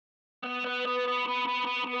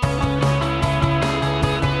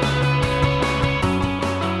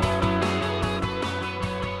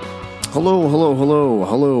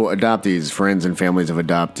Hello, adoptees, friends and families of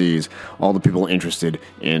adoptees, all the people interested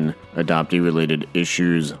in adoptee-related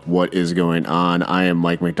issues. What is going on? I am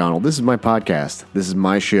Mike McDonald. This is my podcast. This is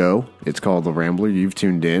my show. It's called The Rambler. You've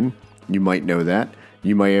tuned in. You might know that.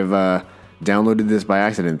 You might have downloaded this by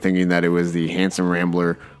accident thinking that it was the Handsome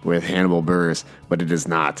Rambler with Hannibal Buress, but it is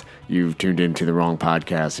not. You've tuned into the wrong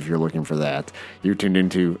podcast if you're looking for that. You've tuned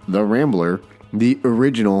into The Rambler, the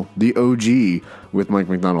original, the OG, with Mike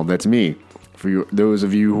McDonald. That's me. For those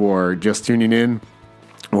of you who are just tuning in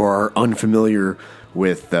or are unfamiliar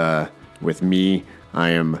with me, I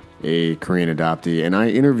am a Korean adoptee, and I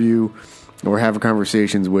interview or have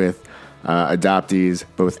conversations with adoptees,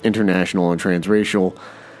 both international and transracial,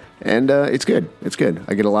 and it's good. It's good.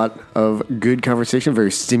 I get a lot of good conversation,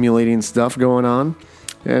 very stimulating stuff going on,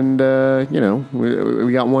 and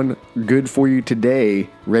we got one good for you today,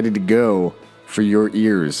 ready to go. For your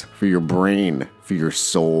ears, for your brain, for your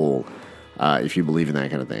soul, if you believe in that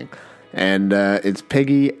kind of thing. And it's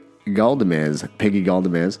Peggy Galdamez. Peggy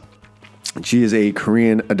Galdamez. She is a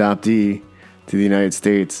Korean adoptee to the United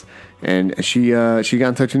States. And she got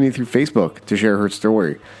in touch with me through Facebook to share her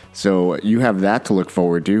story. So you have that to look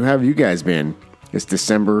forward to. How have you guys been? It's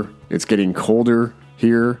December. It's getting colder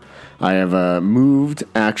here. I have moved,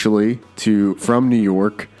 actually, from New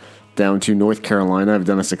York down to North Carolina. I've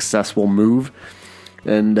done a successful move,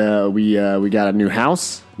 and we got a new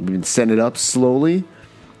house. We've been setting it up slowly,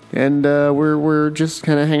 and we're just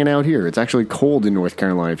kind of hanging out here. It's actually cold in North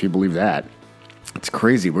Carolina, if you believe that. It's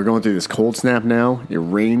crazy. We're going through this cold snap now. It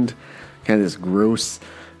rained, kind of this gross,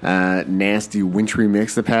 nasty, wintry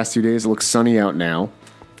mix the past 2 days. It looks sunny out now,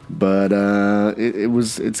 but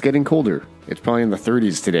it's getting colder. It's probably in the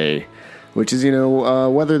 30s today, which is,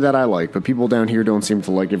 weather that I like, but people down here don't seem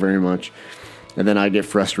to like it very much. And then I get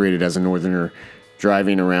frustrated as a northerner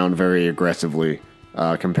driving around very aggressively,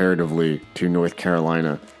 comparatively to North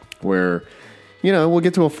Carolina, where, we'll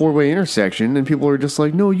get to a four-way intersection and people are just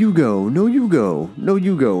like, no, you go, no, you go, no,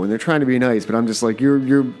 you go. And they're trying to be nice, but I'm just like,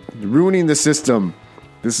 you're ruining the system.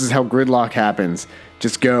 This is how gridlock happens.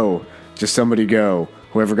 Just go. Just somebody go.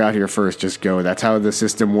 Whoever got here first, just go. That's how the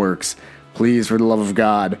system works. Please, for the love of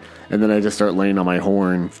God. And then I just start laying on my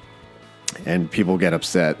horn, and people get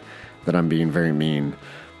upset that I'm being very mean.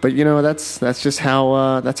 But that's just how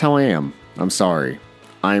I am. I'm sorry.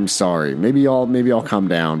 Maybe I'll calm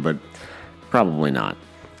down, but probably not.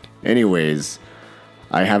 Anyways,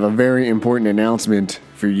 I have a very important announcement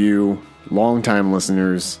for you, longtime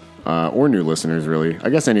listeners, or new listeners, really. I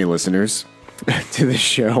guess any listeners to the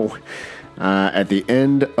show at the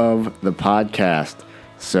end of the podcast.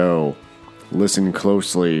 So listen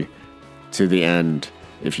closely to the end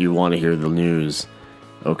if you want to hear the news,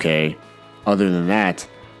 okay? Other than that,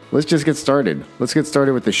 let's just get started. Let's get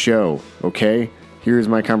started with the show, okay? Here's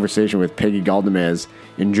my conversation with Peggy Galdamez.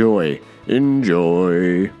 Enjoy.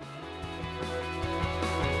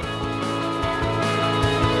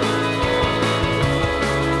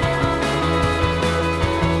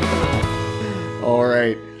 All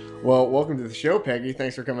right. Well, welcome to the show, Peggy.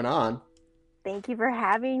 Thanks for coming on. Thank you for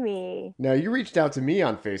having me. Now, you reached out to me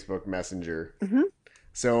on Facebook Messenger. Mm-hmm.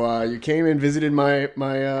 So you came and visited my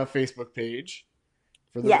Facebook page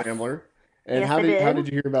for The Rambler. And yes, how did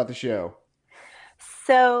you hear about the show?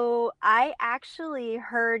 So I actually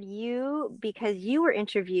heard you because you were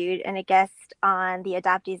interviewed and a guest on the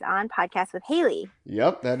Adoptees On podcast with Haley.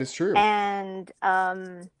 Yep, that is true. And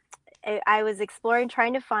I was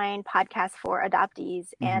trying to find podcasts for adoptees,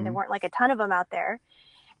 and there weren't like a ton of them out there.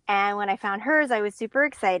 And when I found hers, I was super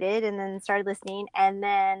excited and then started listening. And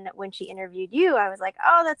then when she interviewed you, I was like,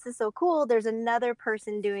 oh, that's just so cool. There's another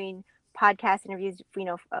person doing podcast interviews,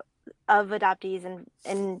 of adoptees and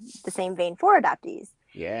in the same vein for adoptees.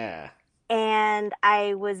 Yeah. And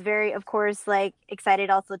I was very, of course, excited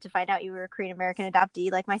also to find out you were a Korean American adoptee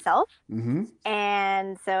like myself. Mm-hmm.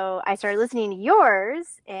 And so I started listening to yours,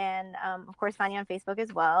 and of course found you on Facebook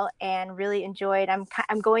as well, and really enjoyed.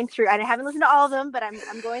 I'm going through. I haven't listened to all of them, but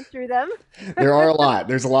I'm going through them. There are a lot.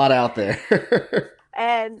 There's a lot out there.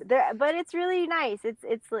 But it's really nice.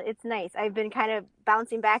 It's nice. I've been kind of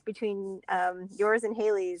bouncing back between yours and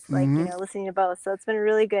Haley's, listening to both. So it's been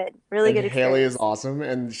really good, good experience. Haley is awesome,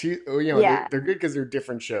 and she, they're good because they're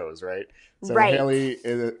different shows, right? So right. Haley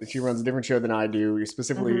she runs a different show than I do.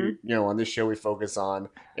 Specifically, on this show we focus on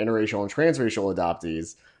interracial and transracial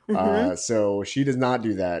adoptees. Mm-hmm. So she does not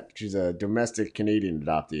do that. She's a domestic Canadian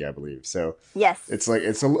adoptee, I believe. So yes, it's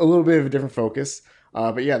a little bit of a different focus.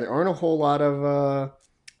 But yeah, there aren't a whole lot of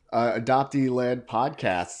adoptee-led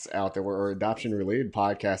podcasts out there, or adoption-related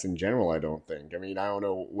podcasts in general, I don't think. I mean, I don't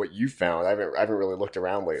know what you found. I haven't really looked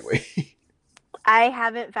around lately. I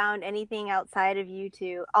haven't found anything outside of you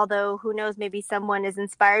two. Although, who knows, maybe someone is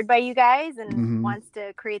inspired by you guys and Hmm. wants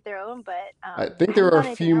to create their own, but I I think there haven't are a found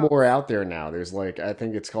anything few more else. out there now. There's like, I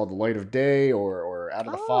think it's called The Light of Day or Out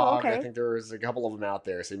of the Oh, Fog. I okay. think there's a couple of them out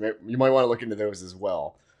there. So you might want to look into those as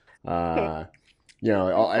well. Okay. Uh, you know,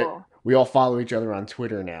 Very cool. we all follow each other on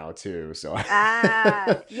Twitter now too. So,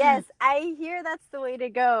 Ah, yes, I hear that's the way to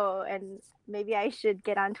go, and maybe I should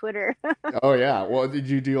get on Twitter. oh yeah. Well, did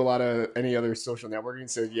you do a lot of any other social networking?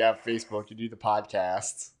 So you have Facebook, you do the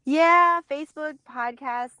podcasts. Yeah, Facebook,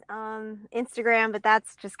 podcast, Instagram, but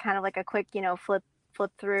that's just kind of like a quick,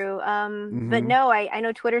 flip through. But Hmm. no, I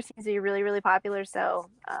know Twitter seems to be really, really popular, so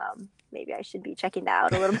maybe I should be checking that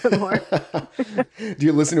out a little bit more. Do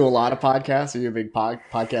you listen to a lot of podcasts? Are you a big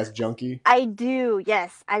podcast junkie? I do,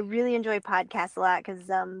 yes. I really enjoy podcasts a lot because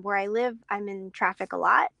where I live, I'm in traffic a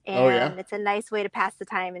lot, Oh yeah. and it's a nice way to pass the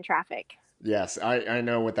time in traffic. Yes, I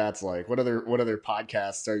know what that's like. What other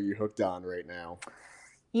podcasts are you hooked on right now?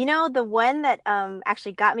 The one that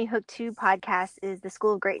actually got me hooked to podcasts is The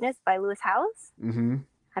School of Greatness by Lewis Howes. Hmm.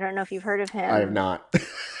 I don't know if you've heard of I have him. not.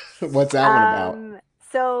 What's that one about? Um,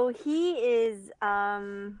 so he is,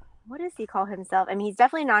 what does he call himself? I mean, he's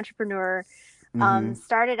definitely an entrepreneur. Hmm.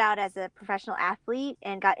 Started out as a professional athlete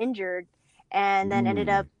and got injured, and then ended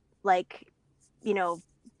Mm. up like, you know,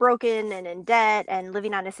 broken and in debt and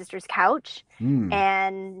living on his sister's couch, Mm.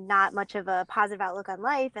 and not much of a positive outlook on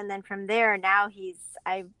life. And then from there, now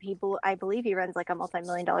I believe he runs like a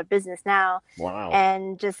multi-million dollar business now, Wow.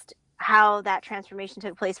 and just how that transformation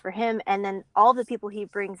took place for him. And then all the people he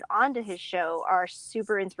brings onto his show are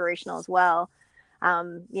super inspirational as well.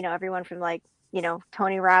 Everyone from like,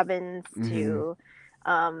 Tony Robbins Hmm. to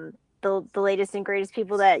the latest and greatest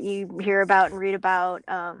people that you hear about and read about.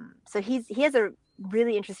 So he has a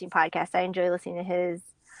really interesting podcast. I enjoy listening to his.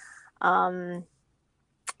 Um,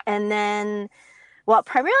 and then well,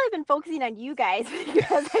 primarily I've been focusing on you guys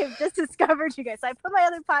because I've just discovered you guys. So I put my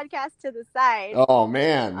other podcast to the side. Oh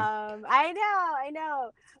man. I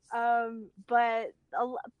know. But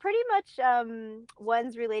pretty much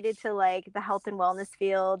ones related to like the health and wellness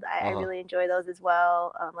field. I Uh-huh. really enjoy those as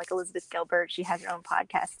well. Like Elizabeth Gilbert, she has her own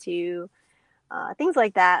podcast too. Things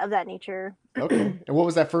like that, of that nature. Okay. And what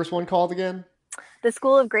was that first one called again? The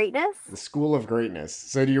School of Greatness. The School of Greatness.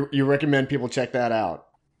 So do you recommend people check that out?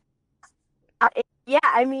 Yeah,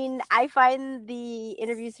 I mean, I find the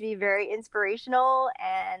interviews to be very inspirational,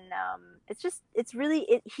 and it's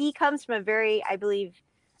really he comes from a very, I believe,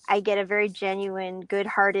 I get a very genuine,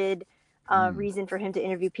 good-hearted Mm. reason for him to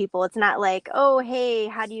interview people. It's not like, oh, hey,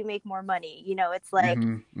 how do you make more money? It's like,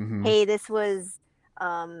 Hmm. Hmm. hey, this was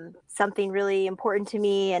something really important to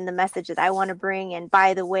me and the message that I want to bring. And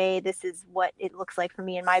by the way, this is what it looks like for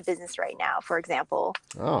me in my business right now, for example.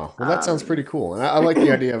 Oh, well, that sounds Um, pretty cool. And I like the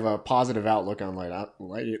idea of a positive outlook on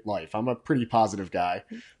life. I'm a pretty positive guy.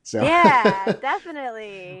 So, yeah,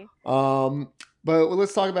 definitely. um, but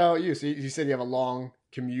let's talk about you. So you said you have a long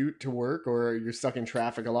commute to work or you're stuck in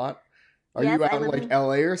traffic a lot. Are Yes, you I out in live like in.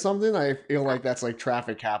 LA or something? I feel like that's like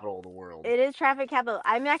traffic capital of the world. It is traffic capital.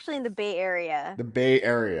 I'm actually in the Bay Area. The Bay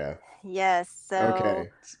Area. Yes, so Okay.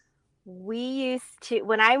 we used to,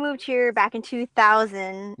 when I moved here back in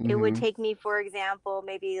 2000, it would Mm-hmm. take me, for example,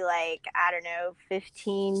 maybe like, I don't know,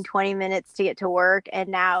 15, 20 minutes to get to work. And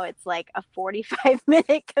now it's like a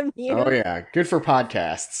 45-minute Oh commute. yeah, good for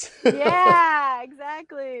podcasts. Yeah,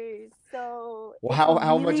 exactly. So Well, it's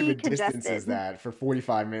how much of a really distance is congested. that for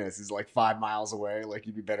 45 minutes? Is it like 5 miles away? Like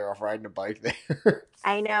you'd be better off riding a bike there.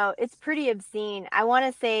 I know it's pretty obscene. I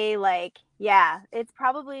want to say like, yeah, it's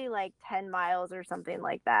probably like 10 miles or something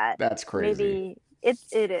like that. That's crazy. Maybe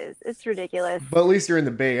it is. It's ridiculous. But at least you're in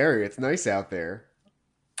the Bay Area. It's nice out there.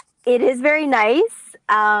 It is very nice.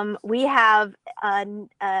 We have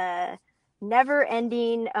a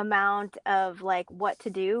never-ending amount of like what to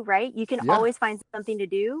do, right? You can Yeah. always find something to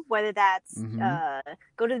do, whether that's Mm-hmm.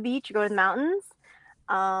 go to the beach or go to the mountains.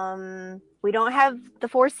 We don't have the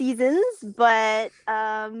four seasons, but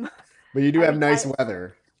But you do I have mean, nice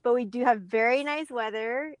weather. but we do have very nice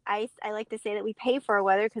weather. I like to say that we pay for our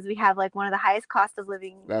weather because we have like one of the highest cost of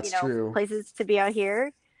living, That's true. places to be out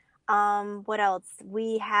here. What else?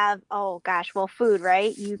 We have, oh gosh, well, food,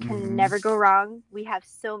 right? You can Mm-hmm. never go wrong. We have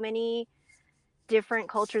so many different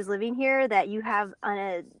cultures living here that you have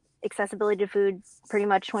an accessibility to food pretty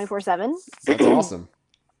much 24/7. That's awesome.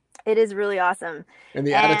 It is really awesome. And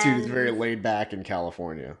the attitude is very And laid back in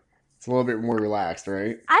California. It's a little bit more relaxed,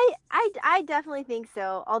 right? I definitely think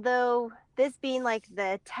so. Although this being like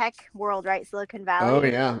the tech world, right? Silicon Oh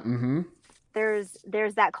Valley, yeah. Mm-hmm.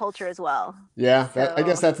 there's that culture as well. Yeah. I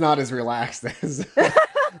guess So that's not as relaxed as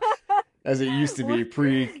as it used to be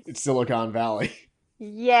pre Silicon Valley.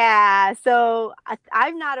 Yeah, so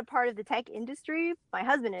I'm not a part of the tech industry. My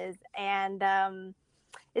husband is, and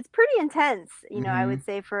it's pretty intense. I Hmm. would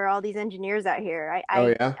say for all these engineers out here. Oh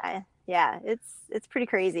yeah. Yeah, it's pretty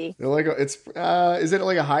crazy. They're like it's is it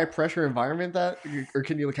like a high pressure environment that or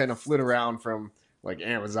can you kind of flit around from like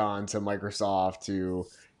Amazon to Microsoft to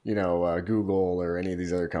Google or any of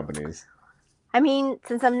these other companies? I mean,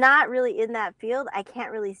 since I'm not really in that field, I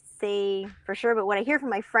can't really say for sure. But what I hear from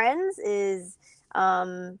my friends is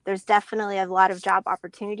there's definitely a lot of job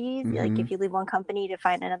opportunities. Like Hmm. if you leave one company to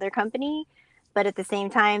find another company, but at the same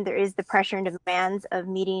time, there is the pressure and demands of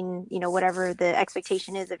meeting, whatever the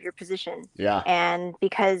expectation is of your position. Yeah, And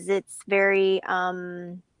because it's very,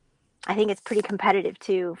 I think it's pretty competitive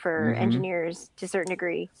too for hmm, engineers to a certain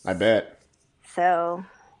degree. I bet. So,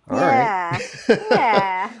 All right. yeah,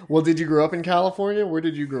 yeah. Well, did you grow up in California? Where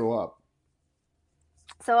did you grow up?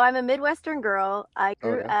 So I'm a Midwestern girl. I Oh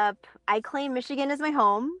grew yeah. up, I claim Michigan as my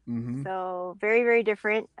home. Hmm. So very, very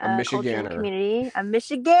different A culture and Michigander. community. A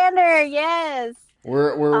Michigander, yes.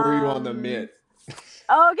 Where were you on the Um, mitt?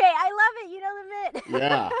 okay, I love it. You know the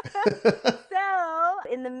Yeah. mid.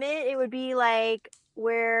 So in the mid, it would be like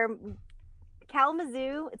where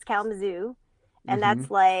Kalamazoo, it's Kalamazoo, and Hmm.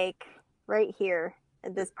 that's like right here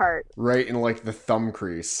at this part, Right in like the thumb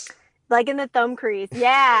crease. like in the thumb crease.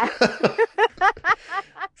 Yeah.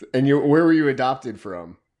 And you, where were you adopted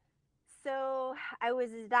from? So I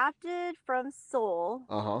was adopted from Seoul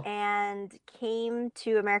Uh-huh. and came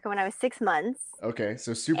to America when I was 6 months Okay,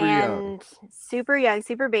 so super young. and super young,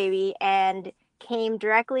 super baby, and came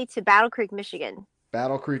directly to Battle Creek, Michigan.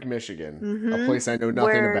 Battle Creek, Michigan, a Mm-hmm. place I know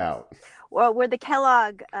nothing Where, about. well, where the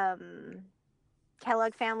Kellogg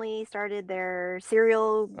family started their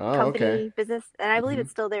cereal Oh, okay. company business, and I believe Hmm.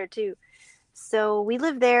 it's still there too. So we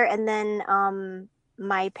lived there, and then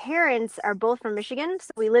my parents are both from Michigan,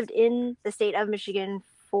 so we lived in the state of Michigan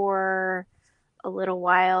for a little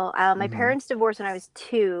while. My Hmm. parents divorced when I was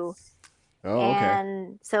 2, Oh, okay.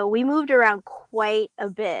 and so we moved around quite a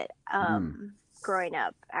bit Hmm. growing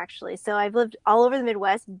up, actually. So I've lived all over the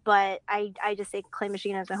Midwest, but I just say claim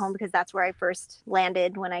Michigan as my home because that's where I first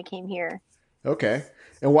landed when I came here. Okay.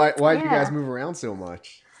 And why did you guys Yeah. move around so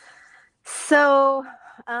much? So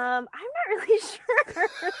I'm not really sure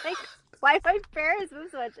like why my parents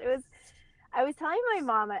moved so much. I was telling my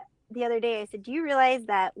mom the other day, I said, do you realize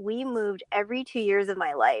that we moved every 2 years of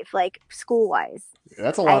my life, like school wise?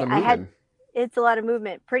 That's a lot of I had, moving. it's a lot of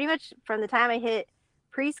movement. Pretty much from the time I hit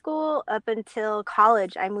preschool up until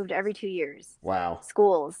college, I moved every 2 years, Wow.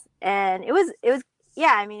 schools. And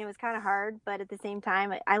yeah, I mean, it was kind of hard, but at the same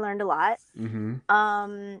time, I learned a lot. Hmm.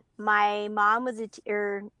 My mom was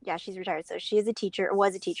yeah, she's retired, so she is a teacher, or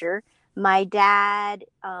was a teacher. My dad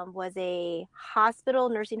was a hospital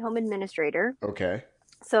nursing home administrator. Okay.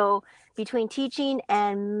 So between teaching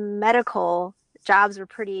and medical, jobs were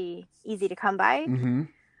pretty easy to come by. Hmm.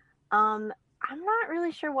 Um, I'm not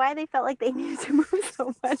really sure why they felt like they needed to move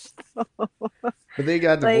so much though. But they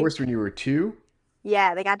got Like, divorced when you were 2?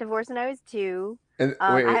 yeah, they got divorced when I was 2. And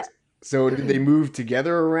I wait, so did they move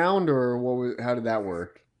together around or how did that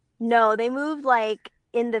work? No, they moved like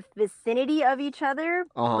in the vicinity of each other,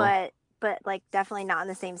 Uh-huh. but like definitely not in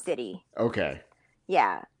the same city. Okay.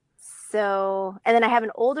 Yeah. So, and then I have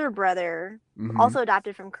an older brother, Hmm. also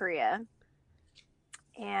adopted from Korea,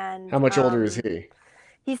 and How much older is he?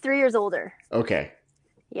 he's 3 years older. Okay.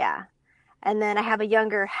 Yeah. And then I have a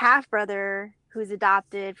younger half brother who's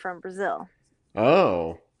adopted from Brazil.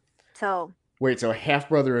 Oh. So, Wait, so half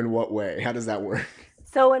brother in what way? How does that work?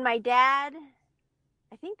 so when my dad,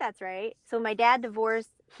 I think that's right. So my dad divorced,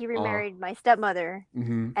 he Uh-huh. remarried my stepmother,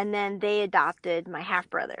 Hmm. and then they adopted my half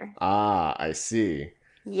brother. Ah, I see.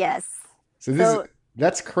 Yes. So So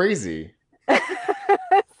that's crazy.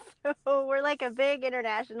 so we're like a big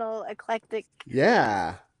international eclectic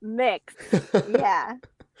Yeah. mix. Yeah.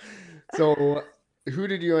 So who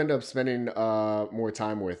did you end up spending more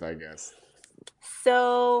time with, I guess?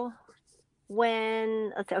 So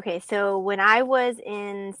so when I was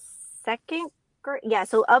in second grade, yeah,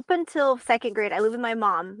 so up until second grade, I lived with my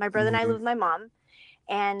mom. My brother and I Hmm. lived with my mom,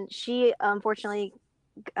 and she unfortunately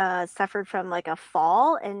suffered from like a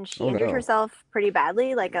fall, and she Oh injured no. herself pretty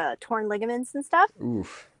badly, like torn ligaments and stuff.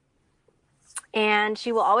 Oof. And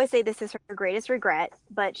she will always say this is her greatest regret,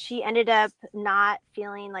 but she ended up not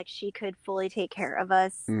feeling like she could fully take care of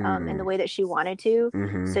us in the Mm. way that she wanted to.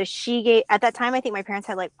 Hmm. So she gave, at that time, I think my parents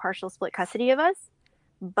had like partial split custody of us,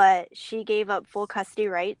 but she gave up full custody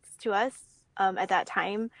rights to us at that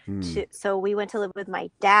time. Mm. So we went to live with my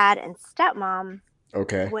dad and stepmom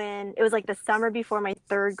Okay. when it was like the summer before my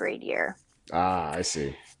third grade year. Ah, I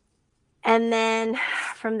see. And then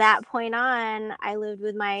from that point on, I lived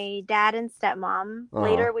with my dad and stepmom. Uh-huh.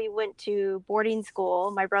 Later, we went to boarding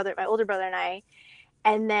school, my older brother and I.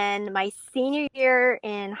 And then my senior year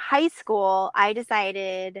in high school, I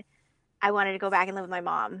decided I wanted to go back and live with my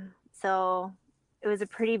mom. So it was a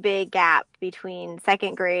pretty big gap between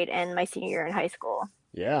second grade and my senior year in high school.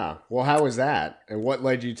 Yeah. Well, how was that? And what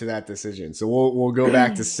led you to that decision? So we'll go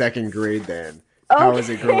back to second grade then. How was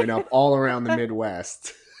it Okay. growing up all around the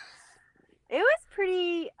Midwest? It was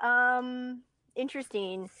pretty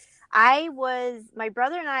interesting. My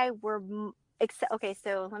brother and I were okay,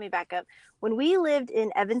 so let me back up. When we lived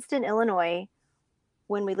in Evanston, Illinois,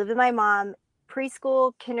 when we lived with my mom,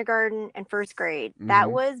 preschool, kindergarten, and first grade, that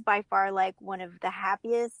Mm-hmm. was by far like one of the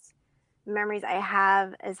happiest memories I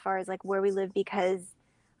have as far as like where we lived because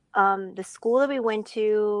the school that we went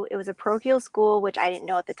to, it was a parochial school, which I didn't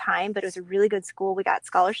know at the time, but it was a really good school. We got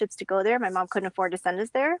scholarships to go there. My mom couldn't afford to send us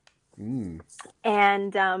there. Mm.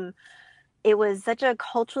 And it was such a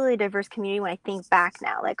culturally diverse community when I think back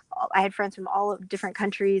now. Like I had friends from all different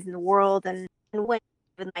countries in the world, and when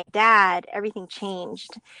with my dad, everything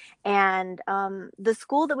changed. And the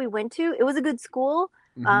school that we went to, it was a good school.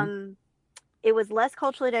 Mm-hmm. Um, it was less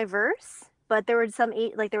culturally diverse, but there were some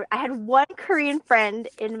like there. I had one Korean friend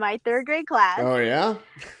in my third grade class, Oh yeah.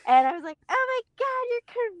 and I was like, "Oh my God,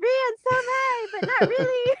 you're Korean so bad, but not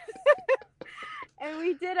really." And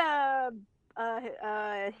we did a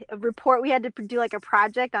report. We had to do like a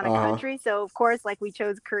project on a Uh-huh. country. So of course, like we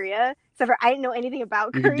chose Korea. Except for I didn't know anything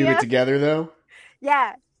about You could do it Korea. together though?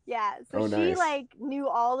 Yeah, yeah. So Oh she nice. like knew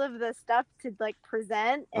all of the stuff to like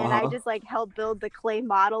present, and I Uh-huh. just like helped build the clay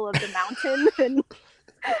model of the mountain and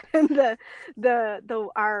the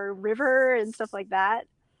our river and stuff like that.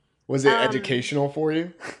 Was it Um, educational for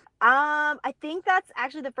you? I think that's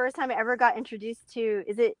actually the first time I ever got introduced to.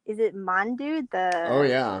 Is it mandu Oh the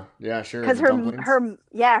yeah. Yeah, sure. because The dumplings.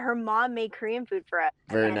 her mom made Korean food for us,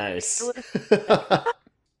 Very and it nice. was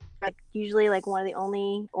like usually like one of the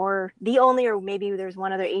only or the only or maybe there's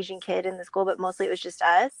one other Asian kid in the school, but mostly it was just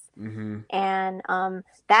us. Mm-hmm. And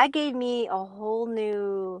that gave me a whole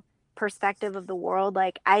new perspective of the world.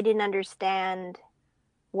 Like I didn't understand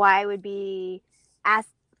why I would be asked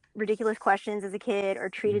ridiculous questions as a kid or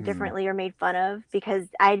treated Mm-hmm. differently or made fun of because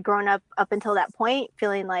I'd grown up until that point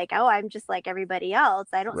feeling like, oh, I'm just like everybody else.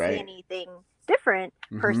 I don't see Right. anything different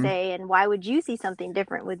per Mm-hmm. se. And why would you see something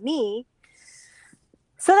different with me?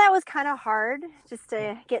 So that was kind of hard just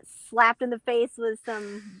to get slapped in the face with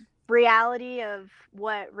some reality of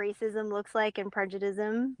what racism looks like and prejudice.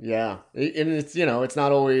 Yeah. And it's, it's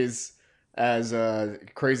not always as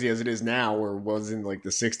crazy as it is now or was in like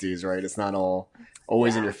the 60s, right? It's not all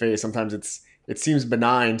always in your Yeah. face. Sometimes it seems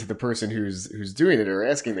benign to the person who's doing it or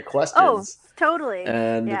asking the Oh, questions. totally.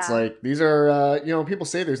 And it's Yeah. like these are people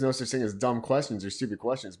say there's no such thing as dumb questions or stupid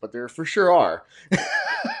questions, but there for sure are.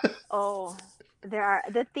 Oh, there are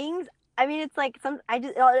the things. I mean, it's like some. I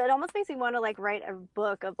just. It almost makes me want to like write a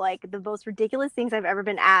book of like the most ridiculous things I've ever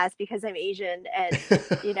been asked because I'm Asian, and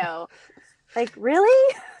you know, like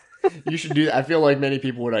really. You should do that. I feel like many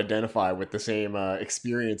people would identify with the same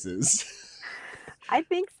experiences. I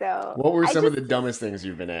think so. What were I some of just. the dumbest things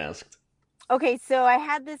you've been asked? Okay, so I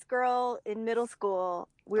had this girl in middle school.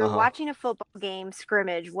 We Uh were huh. watching a football game,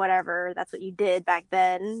 scrimmage, whatever. That's what you did back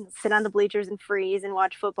then. Sit on the bleachers and freeze and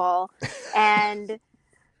watch football. And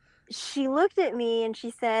she looked at me and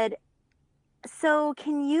she said, "So,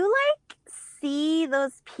 can you like see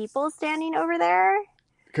those people standing over there?" And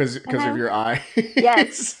Because of I, your yes.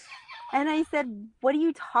 eyes. And I said, "What are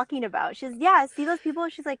you talking about?" She's, "Yeah, see those people?"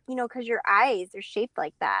 She's like, "Because your eyes are shaped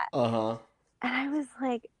like that." Uh huh. And I was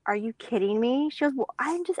like, "Are you kidding me?" She goes, "Well,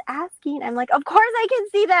 I'm just asking." I'm like, "Of course I can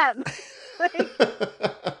see them." Like,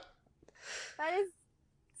 that is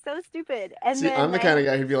so stupid. And See, I'm then the kind of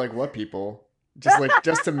guy who'd be like, "What people?"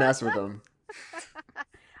 Just to mess with them.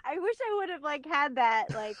 I wish I would have like had that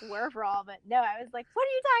like wherewithal, but no, I was like, "What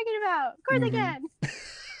are you talking about? Of course I Hmm. can."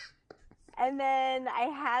 And then I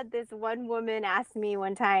had this one woman ask me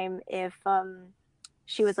one time if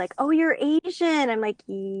she was like, "Oh, you're Asian." I'm like,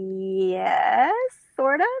 "Yes,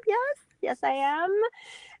 sort of. Yes. Yes, I am."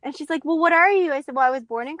 And she's like, "Well, what are you?" I said, "Well, I was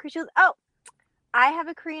born in Korea." She goes, "Oh, I have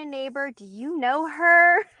a Korean neighbor. Do you know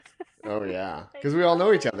her?" Oh yeah, Like, because we all oh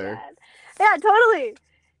know each my other. God. Yeah, totally.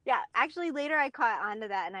 Yeah, actually later I caught on to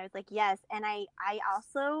that and I was like, yes. And I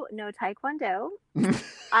also know Taekwondo.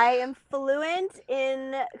 I am fluent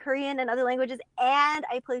in Korean and other languages, and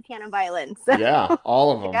I play piano and violin. So Yeah,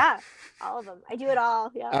 all of them. yeah, all of them. I do it all.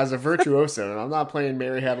 Yep. As a virtuoso, and I'm not playing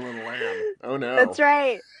Mary Had a Little Lamb. Oh That's no.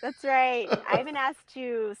 right. That's right. I've been asked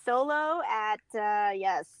to solo at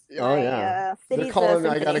yes, Oh my yeah. They're city's calling.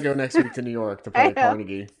 I gotta symphony. go next week to New York to play I at know.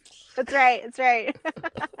 Carnegie. That's right. That's right.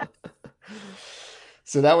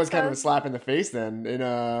 So that was kind of a So slap in the face then in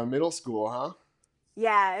middle school, huh?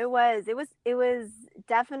 yeah, it was. It was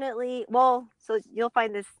definitely well, so you'll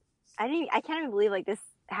find this I can't even believe like this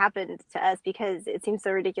happened to us because it seems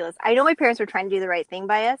so ridiculous. I know my parents were trying to do the right thing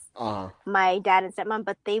by us, Uh-huh. my dad and stepmom,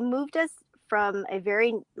 but they moved us from a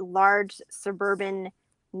very large suburban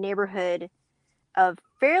neighborhood of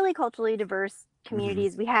fairly culturally diverse Hmm.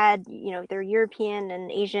 communities. We had, they're European and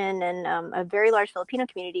Asian and a very large Filipino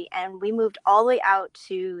community. And we moved all the way out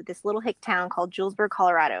to this little hick town called Julesburg,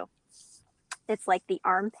 Colorado. It's like the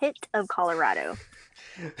armpit of Colorado.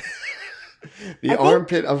 The I think,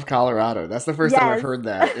 armpit of Colorado. That's the first time I've yes, heard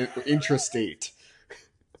that. Intrastate.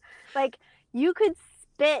 like you could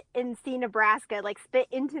spit and see Nebraska, like spit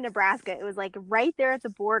into Nebraska. It was like right there at the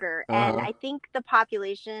border. And Uh-huh. I think the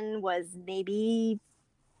population was maybe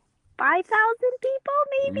 5,000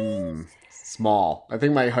 people, maybe. Small. I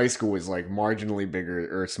think my high school was like marginally bigger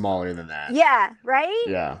or smaller than that. Yeah, right?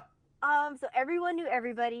 Yeah. So everyone knew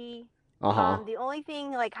everybody. Uh-huh. The only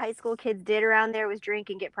thing like high school kids did around there was drink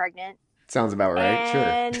and get pregnant. Sounds about right. Sure.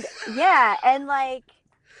 And yeah, and like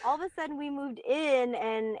all of a sudden we moved in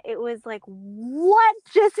and it was like, what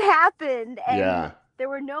just happened? And Yeah. there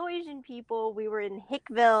were no Asian people. We were in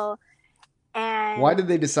Hickville Why and did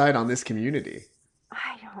they decide on this community?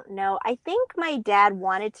 I don't know. I think my dad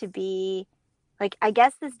wanted to be like, I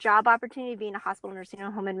guess this job opportunity being a hospital nursing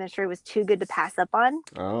home administrator was too good to pass up on.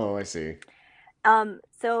 Oh, I see.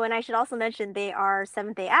 So, and I should also mention they are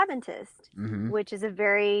Seventh Day Adventist, Mm-hmm. which is a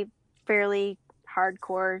very fairly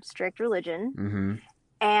hardcore, strict religion. Mm-hmm.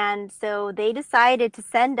 And so they decided to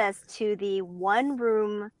send us to the one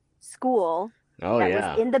room school Oh that was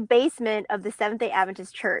yeah. in the basement of the Seventh Day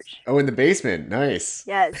Adventist church. Oh, in the basement. Nice.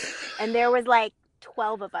 Yes. And there was like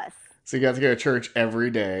 12 of us. So you got to go to church every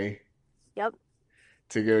day Yep.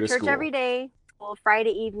 to go to Church every school. day, well,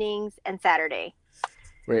 Friday evenings and Saturday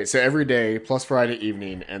Wait, so every day plus Friday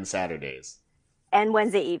evening and Saturdays. and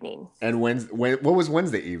Wednesday evening. And what was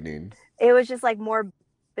Wednesday evening? It was just like more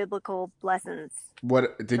biblical lessons.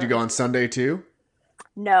 What did you So go on Sunday too?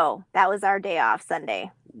 no, that was our day off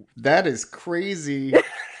Sunday. That is crazy.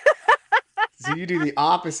 So you do the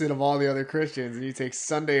opposite of all the other Christians and you take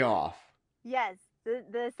Sunday off. Yes,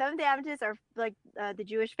 the Seventh Day Adventists are like the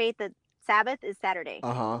Jewish faith. The Sabbath is Saturday.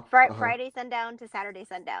 Uh-huh. Uh-huh. Friday sundown to Saturday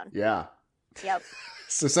sundown. Yeah. Yep.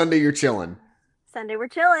 So Sunday you're chilling. Sunday we're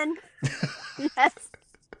chilling. Yes.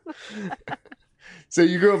 So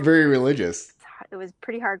you grew up very religious. It was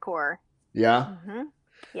pretty hardcore. Yeah? Hmm.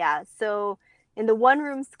 Yeah. So in the one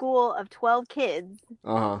room school of 12 kids,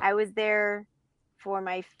 Uh-huh. I was there for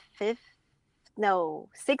my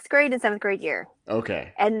sixth grade and seventh grade year.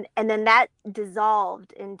 Okay. And then that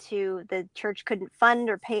dissolved into the church couldn't fund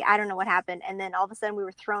or pay. I don't know what happened. And then all of a sudden we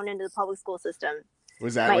were thrown into the public school system.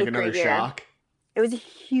 Was that My like eighth another grade year. shock? It was a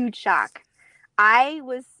huge shock. I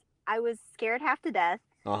was scared half to death.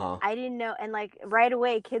 Uh-huh. I didn't know, and like right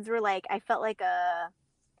away, kids were like, I felt like I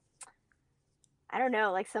don't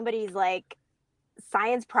know, like somebody's like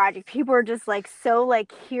science project. People were just like so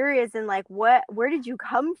like curious and like, where did you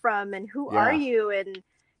come from and who are Yeah. you? And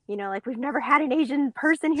like we've never had an Asian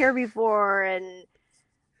person here before, and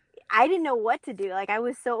I didn't know what to do. Like I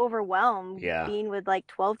was so overwhelmed Yeah. being with like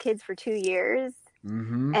 12 kids for 2 years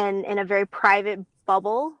Mm-hmm. and in a very private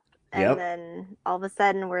bubble. And Yep. then all of a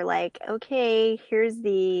sudden we're like, okay, here's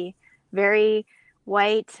the very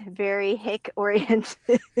white, very hick oriented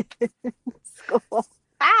school. So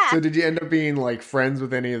Ah, did you end up being like friends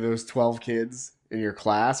with any of those 12 kids in your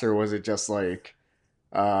class, or was it just like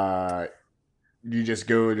uh you just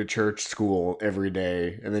go to church school every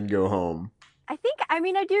day and then go home?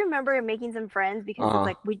 I do remember making some friends because it's Uh-huh.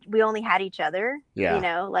 like we only had each other,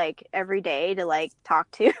 Yeah. like every day to like talk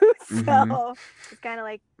to. Mm-hmm. So it's kind of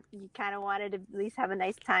like you kind of wanted to at least have a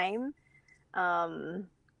nice time. Um,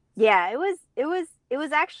 yeah, it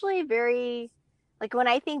was actually very like when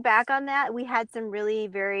I think back on that, we had some really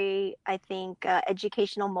very I think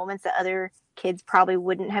educational moments that other kids probably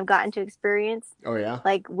wouldn't have gotten to experience. Oh yeah.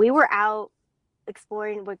 Like we were out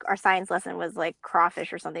exploring. Like our science lesson was like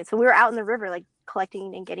crawfish or something, so we were out in the river like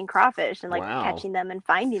collecting and getting crawfish and like Wow. catching them and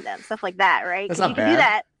finding them, stuff like that, right? That's Because you not can do bad.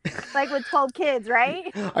 that like with 12 kids, right?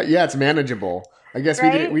 Yeah, it's manageable. I guess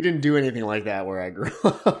Right? we didn't do anything like that where I grew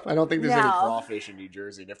up. I don't think there's any No. crawfish in New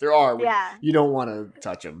Jersey. And if there are, Yeah, you don't want to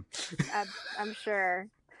touch them. I'm sure.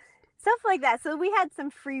 Stuff like that. So we had some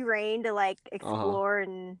free reign to like Uh-huh. explore,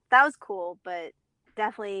 and that was cool, but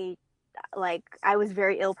definitely like I was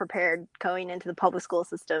very ill prepared going into the public school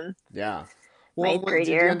system Yeah. my Well, eighth grade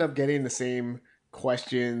did you year. end up getting the same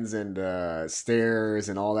questions and stares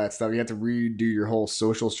and all that stuff? You had to redo your whole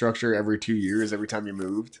social structure every 2 years, every time you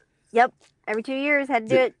moved. Yep. Every 2 years had to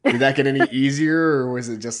Did, do it. did that get any easier, or was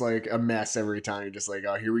it just like a mess every time? You're just like,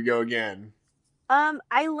 oh, here we go again.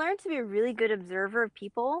 I learned to be a really good observer of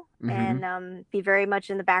people Mm-hmm. and be very much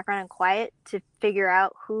in the background and quiet to figure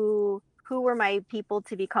out who were my people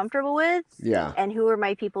to be comfortable with Yeah. and who were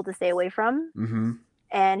my people to stay away from Mm-hmm.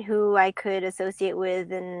 and who I could associate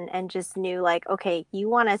with and just knew like, okay, you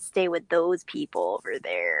want to stay with those people over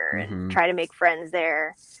there and Mm-hmm. try to make friends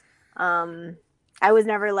there. Um, I was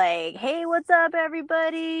never like, hey, what's up,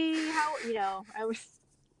 everybody? How, I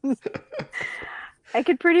was, I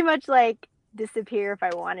could pretty much like disappear if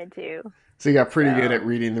I wanted to. So you got pretty good at So,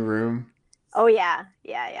 reading the room. oh yeah,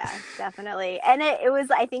 yeah, definitely. And it was,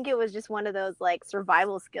 I think it was just one of those like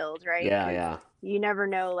survival skills, right? Yeah, Because yeah. you never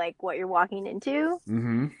know like what you're walking into,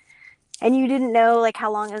 Mm-hmm. and you didn't know like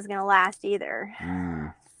how long it was gonna last either.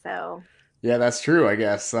 Mm. So Yeah, that's true, I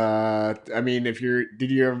guess. I mean, did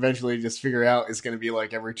you eventually just figure out it's going to be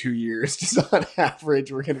like every 2 years, just on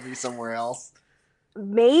average, we're going to be somewhere else?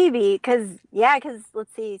 maybe because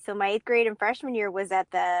let's see. So my eighth grade and freshman year was at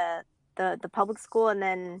the public school, and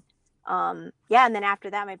then yeah, and then after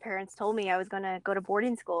that, my parents told me I was gonna go to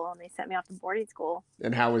boarding school, and they sent me off to boarding school.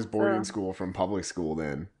 And how was boarding So school from public school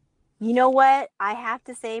then? you know what? I have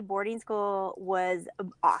to say, boarding school was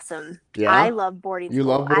awesome. I Yeah? love boarding You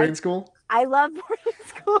school. love I boarding school? I love boarding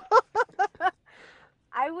school.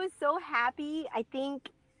 I was so happy. I think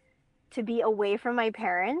to be away from my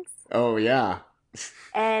parents Oh, yeah.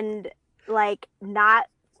 and like not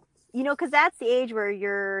because that's the age where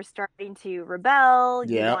you're starting to rebel.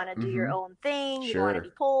 You Yeah. want to do your Mm-hmm. own thing. You don't want to Sure.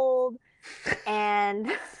 be pulled. And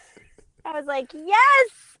I was like, yes,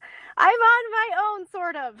 I'm on my own,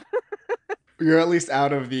 sort of. You're at least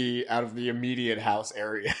out of the immediate house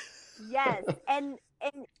area. Yes, and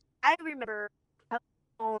I remember coming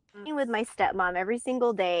home with my stepmom every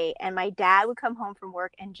single day, and my dad would come home from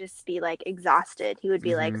work and just be like exhausted. He would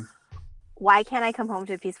be like, Mm-hmm. "Why can't I come home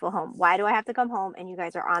to a peaceful home? Why do I have to come home and you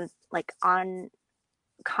guys are on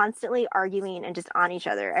constantly arguing and just on each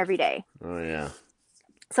other every day?" Oh, yeah.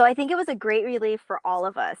 So I think it was a great relief for all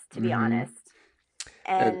of us, to be Mm-hmm. honest.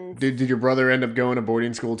 And And did your brother end up going to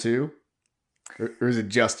boarding school too? Or is it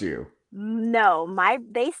just you? no, my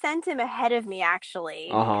they sent him ahead of me actually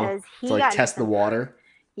Uh-huh. because To he like got into test the some water.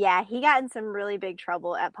 yeah, he got in some really big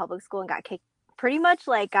trouble at public school and got kicked pretty much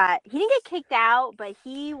like got he didn't get kicked out, but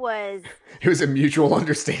It was a mutual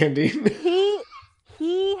understanding. he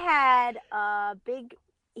he had a big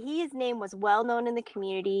his name was well known in the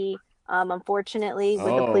community. Unfortunately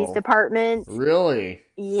with the police Oh, department. really?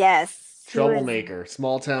 Yes, he was Troublemaker.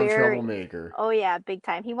 Small town very troublemaker. oh yeah, big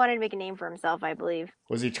time. He wanted to make a name for himself, I believe.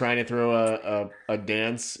 Was he trying to throw a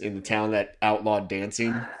dance in the town that outlawed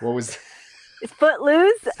dancing? What was It's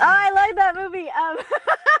Footloose. Oh, I like that movie.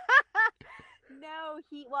 No,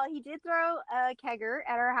 he did throw a kegger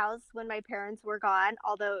at our house when my parents were gone,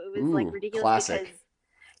 although it was like Ooh, ridiculous because classic.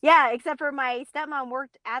 yeah, except for my stepmom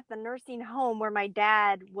worked at the nursing home where my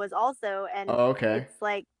dad was also, and Oh, okay. it's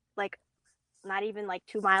like not even like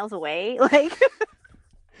 2 miles away. Like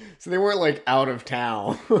So they weren't like out of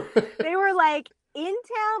town. they were like in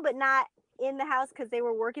town, but not in the house because they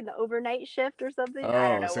were working the overnight shift or something. I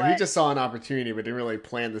don't Oh, know so he what. just saw an opportunity but didn't really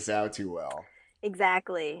plan this out too well.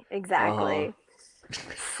 Exactly, Uh-huh. exactly.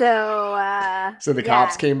 So So the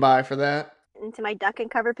cops yeah, came by for that? into my duck and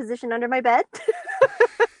cover position under my bed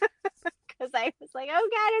because I was like, oh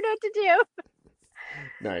god, I don't know what to do.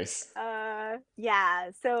 Nice. Yeah.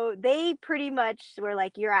 So they pretty much were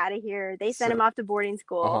like, you're out of here. They sent him So, off to boarding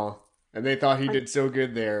school. uh-huh. And they thought he did so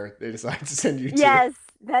good there, they decided to send you to. Yes.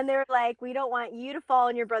 Then they were like, we don't want you to follow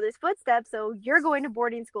in your brother's footsteps, so you're going to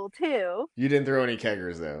boarding school too. You didn't throw any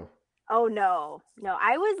keggers though. Oh no, no.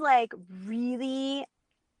 I was like really.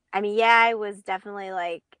 I mean, yeah, I was definitely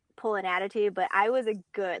like pulling attitude, but I was a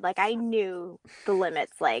good. Like I knew the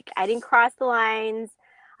limits. Like I didn't cross the lines.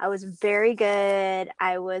 I was very good.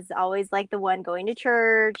 I was always like the one going to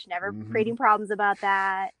church, never Hmm. creating problems about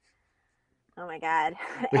that. Oh my god.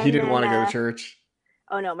 But he And didn't then want to go to church.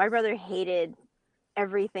 oh no, my brother hated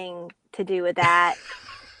everything to do with that.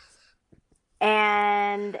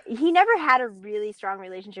 And he never had a really strong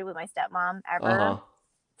relationship with my stepmom ever. Uh-huh.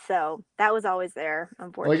 So that was always there,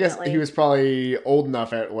 Well, I guess he unfortunately. was probably old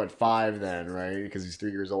enough at what, 5 then, right? Because he's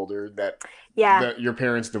 3 years older. That Yeah. your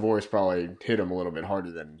parents' divorce probably hit him a little bit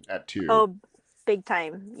harder than at 2. Oh, big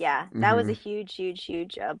time. Yeah. That was a Mm-hmm. huge, huge,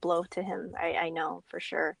 huge blow to him. I know for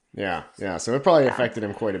sure. Yeah, yeah. So it probably Yeah. affected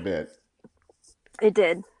him quite a bit. It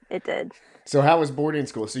did. It did. So how was boarding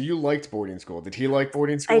school? So you liked boarding school. Did he like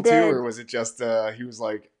boarding I school too, or did. was it just he was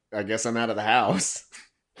like, I guess I'm out of the house?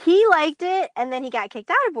 He liked it, and then he got kicked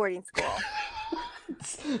out of boarding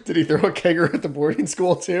school. Did he throw a kegger at the boarding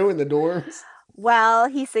school too in the dorms? Well,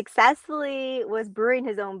 he successfully was brewing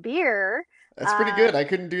his own beer. That's pretty Uh, good. I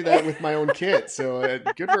couldn't do that with my own kit, so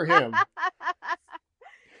good for him.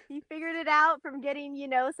 he figured it out from getting,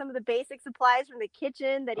 some of the basic supplies from the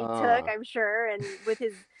kitchen that he took, Uh, I'm sure, and with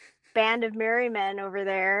his band of merry men over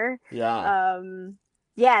there. yeah, Um,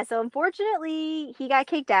 yeah, so unfortunately, he got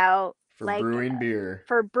kicked out. for Like brewing beer.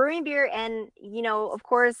 for brewing beer, and of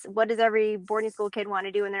course, what does every boarding school kid want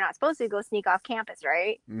to do when they're not supposed to? Go sneak off campus,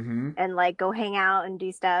 right? Mm-hmm. And like go hang out and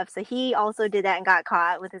do stuff. So he also did that and got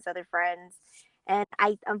caught with his other friends. And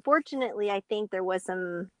I unfortunately I think there was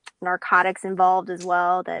some narcotics involved as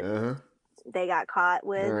well that Uh-huh. they got caught All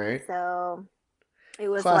with. right. So it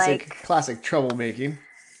was Classic, like classic troublemaking.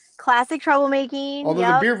 classic troublemaking. Although the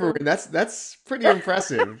Yep. beer So brewing, that's pretty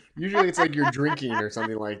impressive. Usually it's like you're drinking or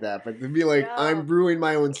something like that, but to be like, I'm no. brewing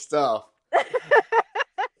my own stuff. He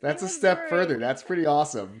That's a was step further. brewing. That's pretty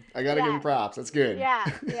awesome. I gotta give him Yeah. props. That's good. Yeah.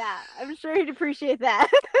 Yeah. I'm sure he'd appreciate that.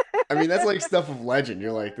 I mean, that's like stuff of legend.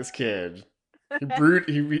 You're like, this kid, he brewed.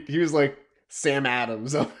 He was like Sam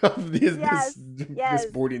Adams of Yes, this yes,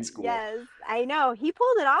 boarding school. yes. I know. He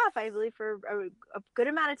pulled it off, I believe, for a good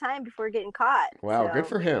amount of time before getting caught. Wow, good So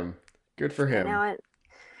for him. Good for I him. know it.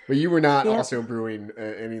 But you were not Yep. also brewing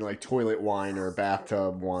any like toilet wine or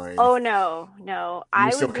bathtub wine. Oh no, no. You were I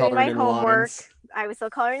still was doing coloring my in homework. lines. I was still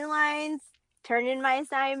coloring the lines, turning in my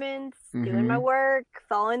assignments, doing my Mm-hmm. work,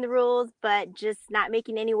 following the rules, but just not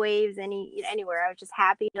making any waves anywhere. I was just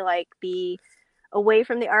happy to like be away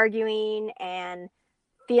from the arguing and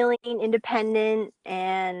feeling independent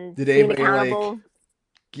and Did being anybody like accountable.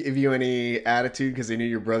 give you any attitude because they knew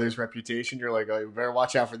your brother's reputation? You're like, oh, you better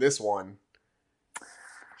watch out for this one.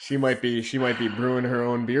 She might be brewing her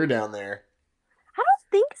own beer down there. I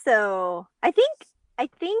don't think so. I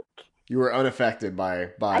think You were unaffected I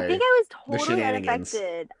think by I was the totally shenanigans.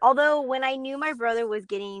 unaffected. Although when I knew my brother was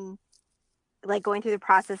getting like going through the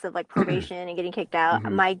process of like probation and getting kicked out,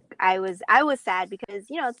 Hmm. I was sad because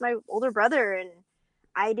it's my older brother and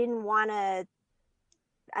I didn't want to.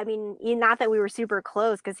 I mean, not that we were super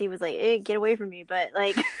close because he was like, "Hey, get away from me," but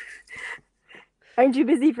like, I'm too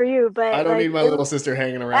busy for you. I But don't need like, my little sister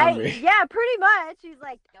hanging around me. yeah, pretty much. He's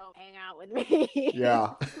like, "Don't hang out with me."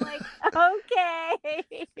 Yeah. I'm like,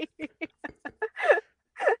 okay.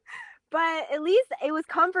 But at least it was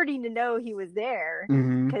comforting to know he was there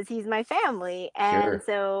Hmm. because he's my family. And Sure.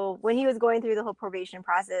 so when he was going through the whole probation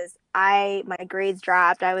process, my grades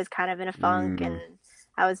dropped. I was kind of in a funk and Mm.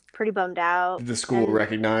 I was pretty bummed out. Did the school And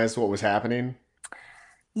recognize what was happening?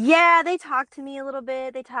 yeah, they talked to me a little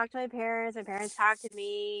bit. They talked to my parents. My parents talked to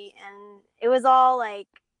me, and it was all like,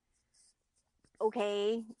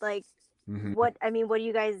 okay, like Hmm. what do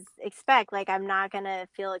you guys expect? Like, I'm not gonna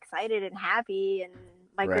feel excited and happy, and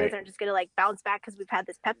my grades Right. aren't just gonna like bounce back because we've had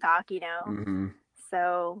this pep talk. Hmm.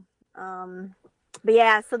 So, but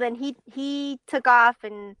yeah, so then he took off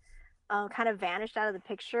and kind of vanished out of the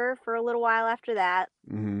picture for a little while after that,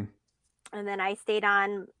 Hmm. and then I stayed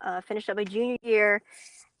on, finished up my junior year,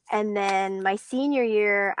 and then my senior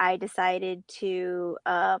year, I decided to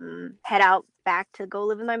head out back to go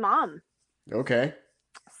live with my mom. Okay.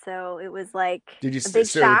 So it was like Did you a big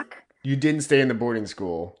so shock. you didn't stay in the boarding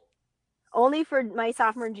school? Only for my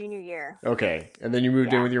sophomore and junior year. Okay. And then you moved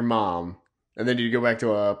in Yeah. with your mom. And then did you go back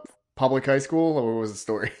to a public high school or what was the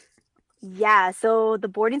story? Yeah. So the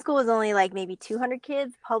boarding school was only like maybe 200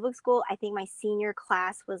 kids. Public school, I think my senior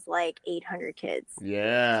class was like 800 kids.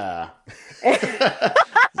 Yeah. It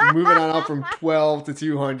Moving on up from 12 to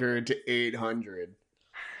 200 to 800.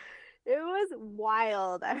 was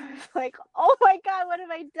wild. I was like, oh my God, what have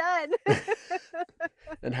I done?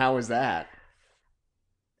 And how was that?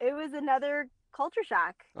 It was another culture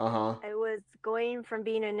shock. Uh-huh. It was going from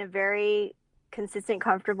being in a very consistent,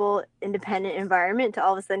 comfortable, independent environment to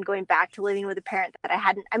all of a sudden going back to living with a parent that I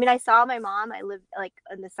hadn't. I mean, I saw my mom. I lived like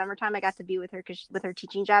in the summertime. I got to be with her because with her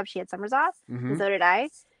teaching job, she had summers off, and Mm-hmm. so did I.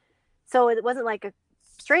 So it wasn't like a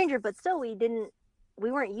stranger, but still, we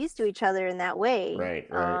weren't used to each other in that way. Right,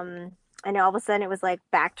 right. And all of a sudden, it was like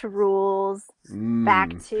back to rules, back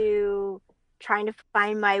Mm. to trying to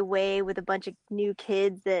find my way with a bunch of new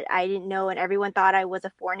kids that I didn't know, and everyone thought I was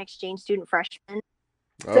a foreign exchange student freshman.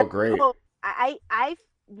 Oh, So great. I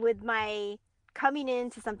with my coming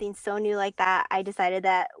into something so new like that, I decided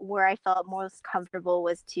that where I felt most comfortable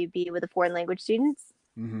was to be with the foreign language students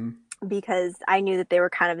Hmm. because I knew that they were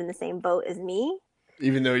kind of in the same boat as me.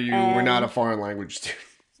 Even though you were not a And foreign language student.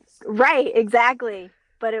 right, exactly.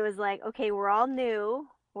 But it was like, okay, we're all new.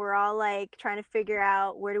 We're all like trying to figure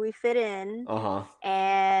out where do we fit in. Uh-huh.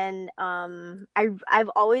 And I've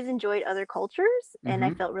always enjoyed other cultures and I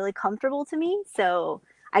Hmm. felt really comfortable to me. So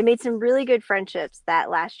I made some really good friendships that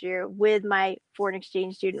last year with my foreign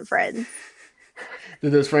exchange student friends.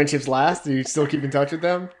 Did those friendships last? Do you still keep in touch with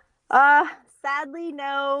them? Uh Sadly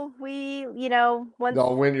no. We, They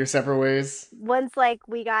all went your separate ways? once like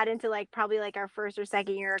we got into like probably like our first or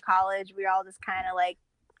second year of college, we were all just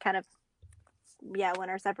kind of yeah,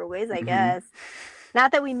 went our separate ways, I Hmm. guess.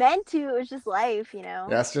 Not that we meant to, it was just life.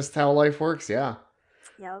 That's just how life works, yeah.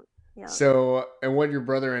 Yep, yep. So, and what did your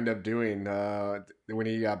brother end up doing when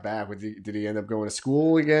he got back? Did he end up going to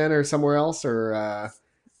school again or somewhere else? Or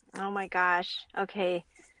Oh my gosh. Okay.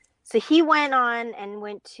 So he went on and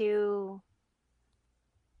went to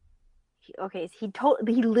okay, he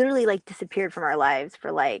literally like disappeared from our lives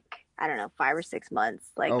for like I don't know, 5 or 6 months.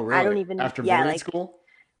 oh, Like I really? don't even After yeah, boarding like school?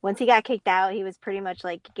 once he got kicked out, he was pretty much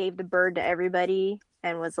like gave the bird to everybody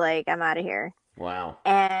and was like, I'm out of here. Wow.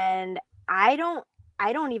 And I don't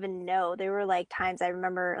I don't even know. There were like times I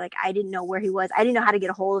remember like I didn't know where he was. I didn't know how to get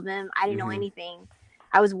a hold of him. I didn't know Hmm. anything.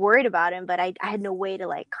 I was worried about him, but I had no way to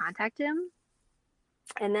like contact him.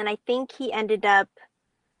 And then I think he ended up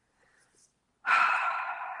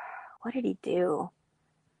what did he do?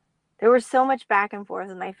 There was so much back and forth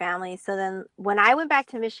with my family. So then when I went back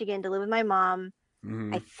to Michigan to live with my mom,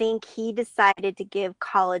 I Hmm. think he decided to give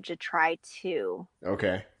college a try too.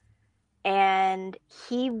 Okay. And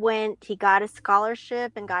he got a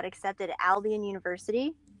scholarship and got accepted at Albion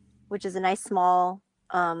University, which is a nice small,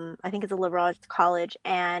 I think it's a liberal arts college.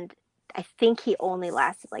 And I think he only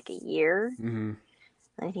lasted like a year Hmm.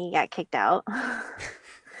 and he got kicked out.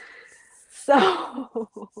 So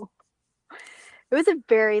it was a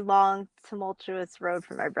very long, tumultuous road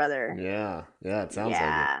for my brother. Yeah. Yeah, it sounds like it.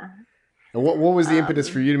 Yeah. And what was the impetus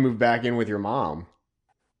for Um, you to move back in with your mom?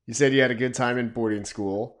 You said you had a good time in boarding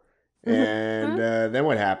school, and then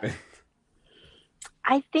what happened?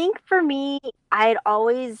 I think for me, I'd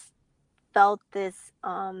always felt this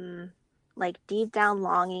like deep down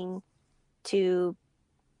longing to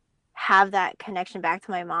have that connection back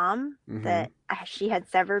to my mom Hmm. that she had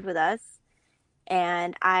severed with us,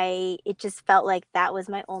 and I it just felt like that was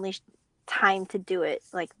my only time to do it.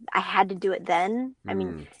 Like I had to do it then. I mean,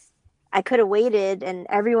 Mm. I could have waited, and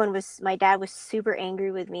everyone was my dad was super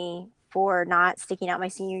angry with me for not sticking out my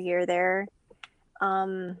senior year there.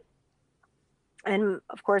 Um, and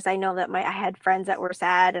of course I know that my I had friends that were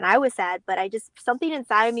sad and I was sad, but I just something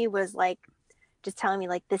inside of me was like just telling me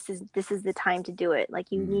like this is the time to do it.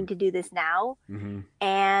 Like you Mm. need to do this now. Hmm.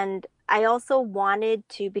 And I also wanted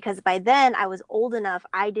to because by then I was old enough,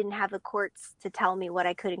 I didn't have the courts to tell me what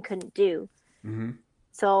I could and couldn't do. Hmm.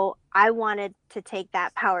 So I wanted to take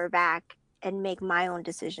that power back and make my own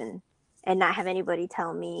decision and not have anybody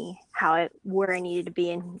tell me where I needed to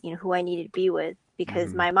be and who I needed to be with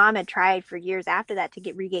because Hmm. my mom had tried for years after that to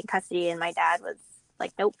get regain custody and my dad was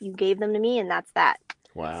like nope, you gave them to me and that's that.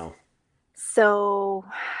 Wow. So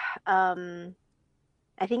um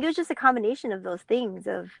I think it was just a combination of those things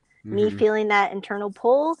of me Hmm. feeling that internal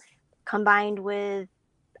pull combined with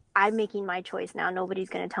I'm making my choice now. Nobody's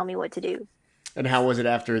going to tell me what to do. And how was it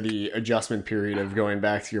after the adjustment period of going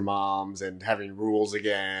back to your mom's and having rules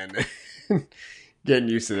again? Getting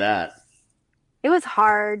used to that. It was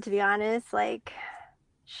hard to be honest. Like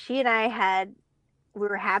she and I had we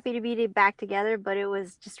were happy to be back together, but it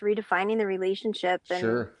was just redefining the relationship and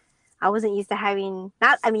Sure. I wasn't used to having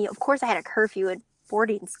not I mean, of course I had a curfew at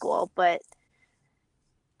boarding school, but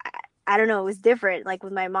I don't know, it was different. Like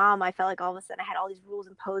with my mom, I felt like all of a sudden I had all these rules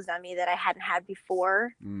imposed on me that I hadn't had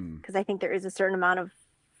before Mm. because I think there is a certain amount of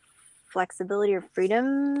flexibility or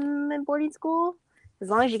freedom in boarding school. As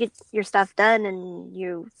long as you get your stuff done and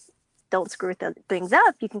you don't screw things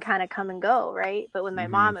up, you can kind of come and go, right? But with my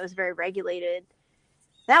Hmm. mom, it was very regulated.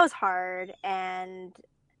 That was hard. And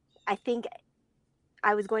I think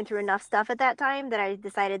I was going through enough stuff at that time that I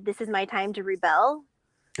decided this is my time to rebel.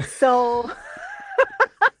 So,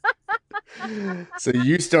 So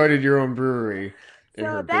you started your own brewery in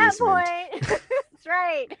so her at that basement point, that's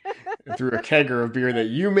right. through a kegger of beer that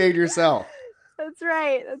you made yourself. That's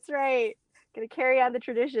right. That's right. Gonna carry on the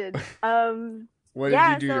tradition. What did you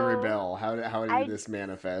Yeah, do to so rebel? How did I this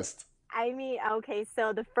manifest? I mean, okay,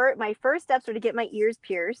 so my first steps were to get my ears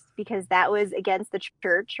pierced because that was against the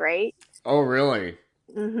church, right? Oh, really?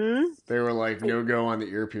 Mm-hmm. They were like, no go on the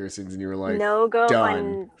ear piercings, and you were like, No go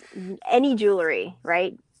done. on any jewelry,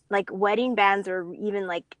 right? Like wedding bands are even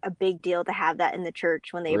like a big deal to have that in the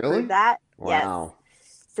church when they approve Really? that. Yes. Wow.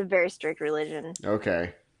 It's a very strict religion.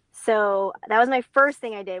 Okay. So that was my first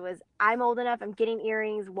thing I did was I'm old enough, I'm getting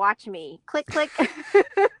earrings, watch me. Click click.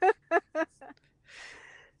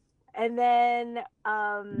 And then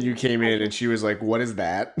You came I in and can she was like, what is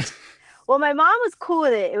that? well my mom was cool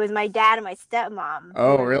with it. It was my dad and my stepmom who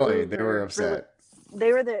Oh, were the really? They were upset.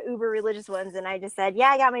 they were the uber religious ones and I just said, "Yeah,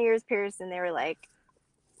 I got my ears pierced." And they were like,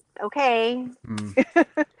 "Okay." Mm.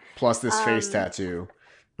 Plus this face um tattoo.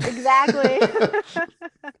 exactly.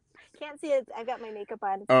 Can't see it. I've got my makeup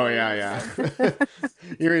on. It's Oh, blurry, yeah, but yeah. yes.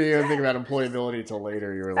 You didn't even think about employability till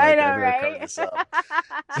later. You were I like, I know, better cover right? this up.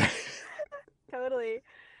 Totally.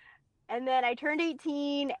 And then I turned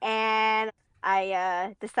 18 and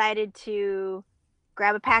I decided to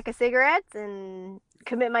grab a pack of cigarettes and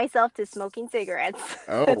commit myself to smoking cigarettes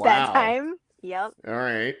Oh, at that wow. time. Yep. All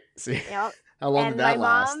right. See, Yep. how long did And my that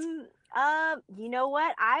last? mom, you know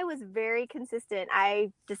what? I was very consistent.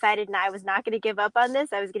 I decided I was not going to give up on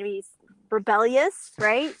this. I was going to be rebellious,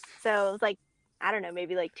 right? So it was like, I don't know,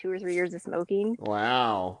 maybe like 2 or 3 years of smoking.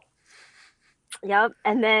 Wow. Yep.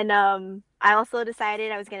 And then I also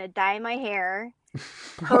decided I was going to dye my hair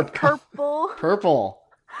Oh, no. purple. Purple.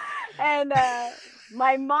 And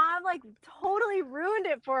my mom like totally ruined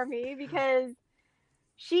it for me because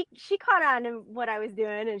she caught on to what I was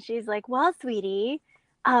doing and she's like, "Well, sweetie,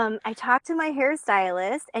 I talked to my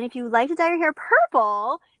hairstylist, and if you like to dye your hair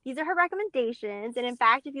purple, these are her recommendations. And in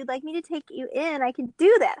fact, if you'd like me to take you in, I can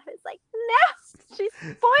do that." I was like, "No, she's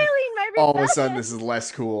spoiling my All of a sudden, rebellion. this is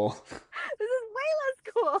less cool. This is way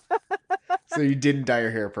less cool." So you didn't dye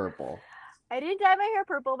your hair purple. I didn't dye my hair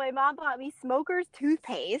purple. My mom bought me Smoker's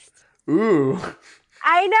toothpaste. Ooh.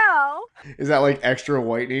 I know. Is that like extra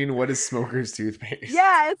whitening? What is smoker's toothpaste?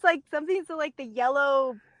 Yeah, it's like something so like the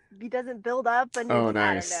yellow doesn't build up Oh, underneath.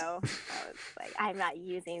 I don't nice. know. I was like, I'm not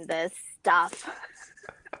using this stuff.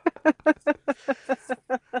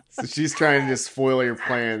 So she's trying to just foil your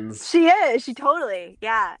plans. She is. She totally.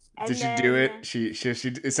 Yeah. Did And she do it? then She.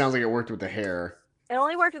 It sounds like it worked with the hair. it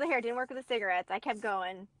only worked with the hair. It didn't work with the cigarettes. I kept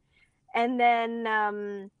going. And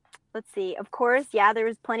then let's see. Of course, yeah, there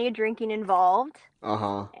was plenty of drinking involved. Uh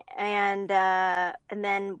huh. And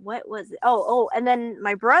then what was it? And then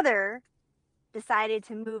my brother decided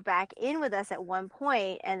to move back in with us at one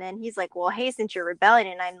point, and then he's like, "Well, hey, since you're rebelling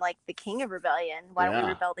and I'm like the king of rebellion, why don't we Yeah.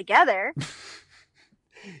 rebel together?"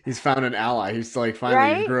 He's found an ally. He's like,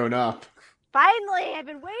 finally, you've Right? grown up. Finally, I've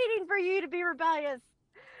been waiting for you to be rebellious.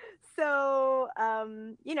 So,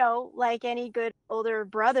 like any good older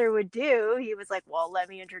brother would do, he was like, "Well, let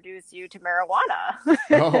me introduce you to marijuana."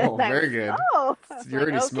 Oh, And I very was, good. I was You're like,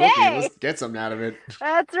 already smoking. "Okay, Let's get something out of it.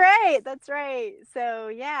 that's right, that's right." So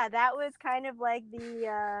yeah, that was kind of like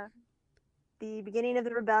the beginning of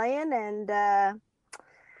the rebellion, and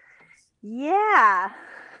yeah.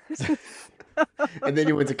 And then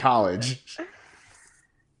you went to college.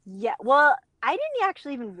 Yeah, well, I didn't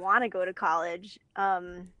actually even want to go to college.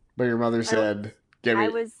 But your mother I, said, "Get I me,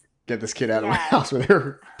 was, get this kid out of my yeah. house with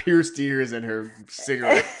her pierced ears and her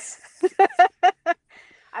cigarettes."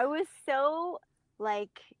 I was so like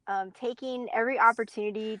taking every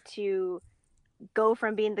opportunity to go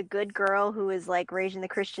from being the good girl who was like raised in the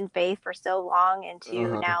Christian faith for so long into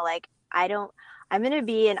Uh-huh. now like I'm gonna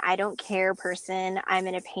be an I don't care person. I'm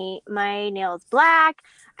gonna paint my nails black.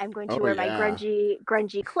 I'm going to Oh wear my yeah.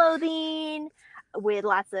 grungy clothing with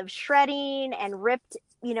lots of shredding and ripped,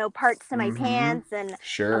 parts to my Mm-hmm. pants, and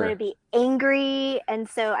I'm gonna Sure. be angry. And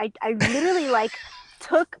so I literally like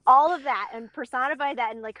took all of that and personified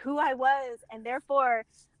that in like who I was, and therefore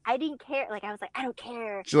I didn't care. Like I was like, I don't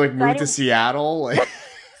care. She like So I moved to didn't. Seattle, like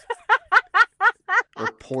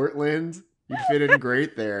or Portland. You'd fit in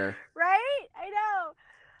great there. Right? I know.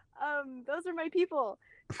 Those are my people.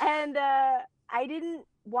 And I didn't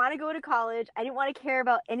want to go to college. I didn't want to care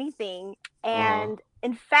about anything. Uh-huh. And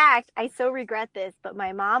in fact, I so regret this, but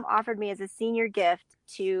my mom offered me as a senior gift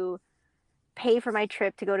to pay for my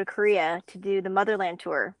trip to go to Korea to do the motherland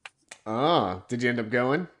tour. Did you end up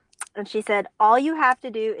going? And she said, "All you have to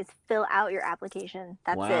do is fill out your application.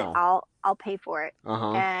 That's it. Wow. I'll pay for it."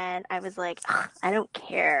 Uh-huh. And I was like, "I don't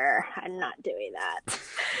care. I'm not doing that."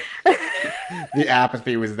 The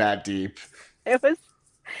apathy was that deep. It was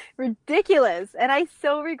Ridiculous. And I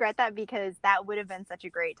so regret that because that would have been such a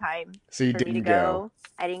great time So you for me to didn't go. go.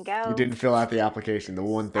 I didn't You go. didn't fill out the application, the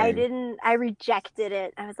one I thing. didn't, I rejected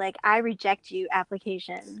it. I was like, I reject you,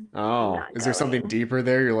 application. I'm Oh, not is there something going. deeper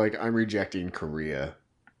there? You're like, I'm rejecting Korea.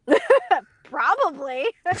 Probably.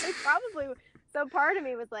 Probably. So part of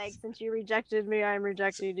me was like, since you rejected me, I'm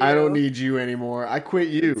rejecting I don't you. need you anymore. I quit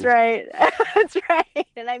That's you. right. That's right.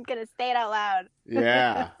 And I'm going to say it out loud.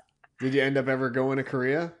 Yeah. Did you end up ever going to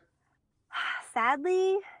Korea?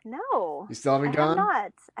 Sadly, no. You still I haven't have gone?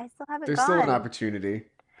 not. I still haven't There's still an gone. opportunity.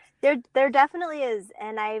 There definitely is,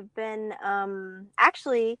 and I've been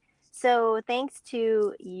actually, so thanks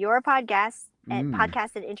to your Mm.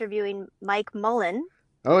 podcast and interviewing Mike Mullen,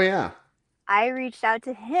 Oh, yeah. I reached out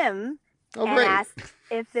to him Oh, and great. asked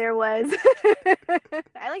if there was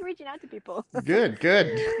I like reaching out to people. Good,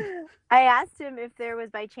 good. I asked him if there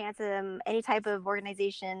was by chance any type of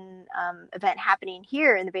organization event happening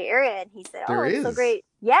here in the Bay Area, and he said, There "Oh, it's so is. great."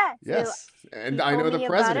 Yeah, so Yes. And he I told know the me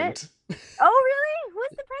about it. president. Oh, really?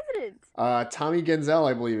 Who's the president? Tommy Genzel,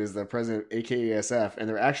 I believe, is the president, aka SF, and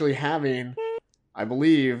they're actually having, I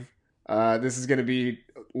believe, this is going to be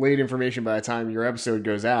late information by the time your episode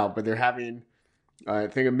goes out, but they're having, I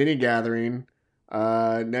think, a mini gathering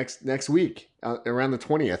next week around the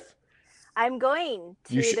 20th. I'm going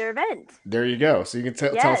You to should. their event. There you go. So you can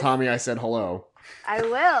tell Yes, Tommy I said hello. I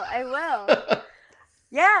will. I will.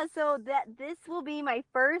 Yeah, so that this will be my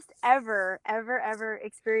first ever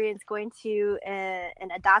experience going to an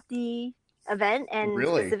adoptee event, and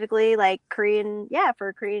Really? specifically like Korean, yeah,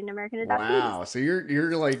 for Korean American adoptees. Wow. So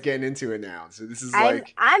you're like getting into it now. So this is I'm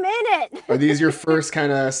like, I'm in are these your it. first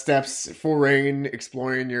kind of steps foraying,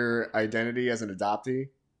 exploring your identity as an adoptee?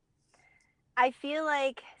 I feel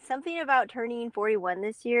like something about turning 41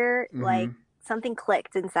 this year, like Mm-hmm. something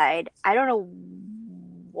clicked inside. I don't know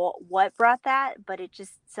what brought that, but it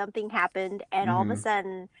just something happened, and all of a Mm-hmm.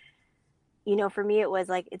 sudden, for me, it was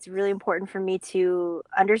like it's really important for me to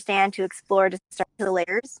understand, to explore, to start the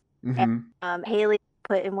layers. And Mm-hmm. Haley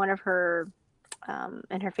put in one of her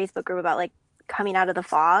in her Facebook group about like coming out of the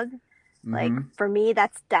fog. Like Mm-hmm. for me,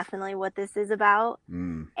 that's definitely what this is about.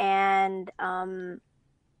 Mm. And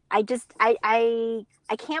I just I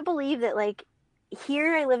can't believe that like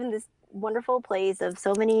here I live in this wonderful place of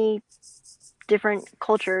so many different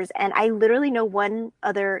cultures, and I literally know one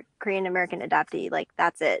other Korean American adoptee. Like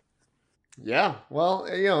that's it. Yeah. Well,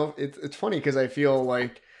 it's funny because I feel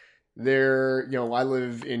like I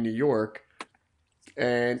live in New York,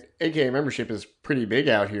 and AKA membership is pretty big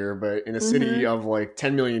out here, but in a city Mm-hmm. of like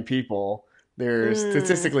 10 million people, there's Mm,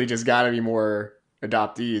 statistically just got to be more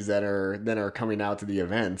adoptees that are coming out to the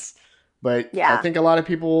events. But I yeah. think a lot of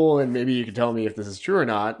people, and maybe you can tell me if this is true or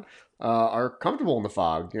not, are comfortable in the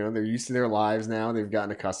fog. They're used to their lives now. They've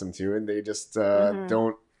gotten accustomed to it. And they just Mm-hmm.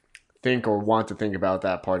 don't think or want to think about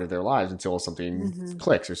that part of their lives until something Mm-hmm.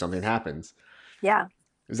 clicks or something happens. Yeah,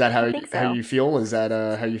 Is that I think how so. you feel? Is that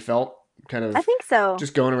how you felt? Kind I of think so.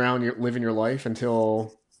 just going around living your life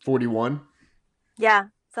until 41. Yeah,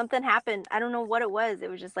 something happened. I don't know what it was. It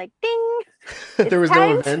was just like ding. There It's was no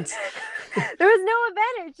time events. to... There was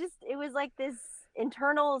no event. It was like this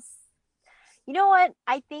internal. You know what?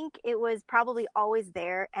 I think it was probably always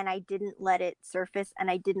there, and I didn't let it surface, and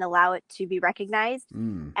I didn't allow it to be recognized.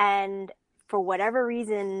 Mm. And for whatever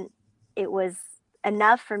reason, it was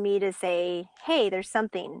enough for me to say, "Hey, there's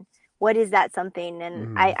something. What is that something?"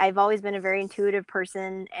 And Mm. I've always been a very intuitive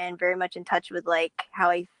person and very much in touch with like how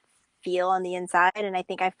I feel on the inside. And I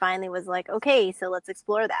think I finally was like, okay, so let's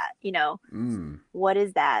explore that. Mm. What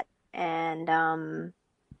is that? And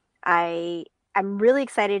I I'm really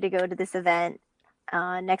excited to go to this event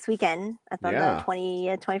next weekend. That's on the Yeah.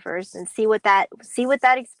 21st, and see what that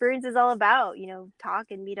experience is all about. Talk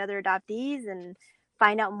and meet other adoptees and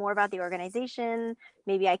find out more about the organization.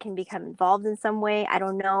 Maybe I can become involved in some way. I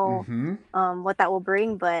don't know Mm-hmm. what that will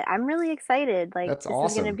bring, but I'm really excited. Like That's this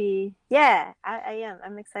is gonna awesome. be, yeah, I am.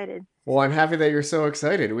 I'm excited. Well, I'm happy that you're so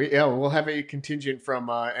excited. We'll have a contingent from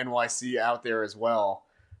NYC out there as well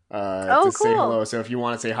to Oh, say cool. hello. So if you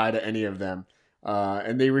want to say hi to any of them,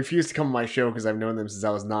 and they refuse to come on my show because I've known them since I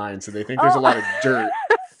was 9, so they think there's a Oh. lot of dirt.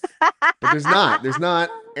 But there's not. There's not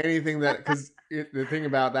anything that because the thing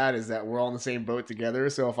about that is that we're all in the same boat together.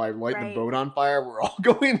 So if I light the Right. boat on fire, we're all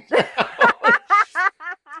going down.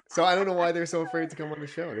 So I don't know why they're so afraid to come on the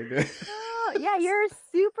show. Oh, yeah, you're a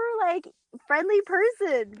super like friendly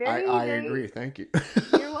person. I Very, I very. agree. Thank you.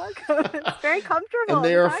 You're welcome. It's very And comfortable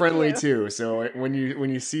they to are talk to friendly you. too. So when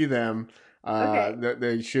you see them, Okay.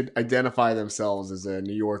 they should identify themselves as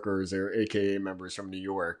New Yorkers or AKA members from New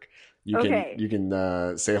York. You can Okay. you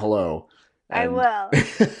can say hello, I And will.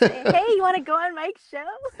 Say, hey, you want to go on Mike's show?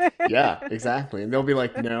 yeah, exactly. And they'll be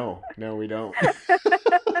like, no, no, we don't.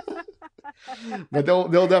 But they'll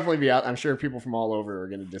definitely be out. I'm sure people from all over are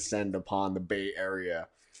going to descend upon the Bay Area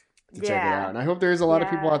to check it out. Yeah. And I hope there's a lot of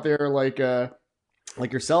people Yeah. out there like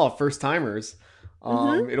yourself, first timers.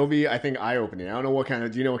 Mm-hmm. It'll be, I think, eye opening. I don't know what kind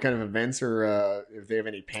of. Do you know what kind of events or if they have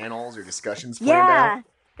any panels or discussions planned out? Yeah,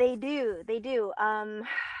 they do. They do.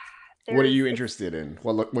 What are There's you it's interested in?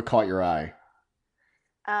 What caught your eye?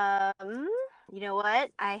 um, you know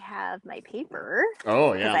what? I have my paper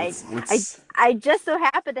Oh because yeah, I let's. I just so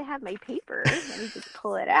happen to have my paper. Let me just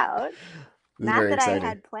pull it out. This is Not very that I exciting.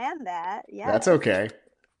 had planned that. That's Yes. okay.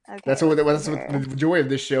 Okay, let's see That's what the here. joy of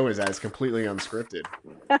this show is. That it's completely unscripted.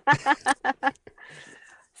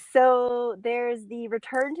 So there's the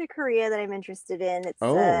Return to Korea that I'm interested in. It's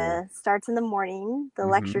Oh. starts in the morning, the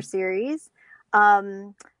lecture Mm-hmm. series.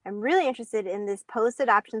 I'm really interested in this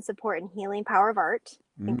post-adoption support and healing power of art.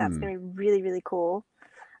 I think that's Mm. going to be really, really cool.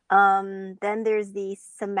 Then there's the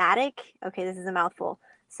somatic, okay, this is a mouthful.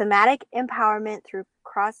 Somatic empowerment through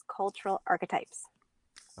cross-cultural archetypes.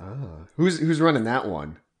 Ah. Who's running that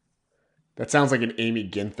one? That sounds like an Amy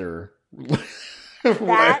Ginther led,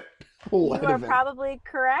 That you led are event. probably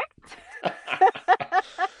correct.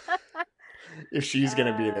 If she's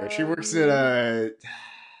gonna be there, she works at um,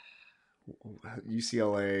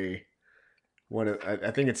 UCLA.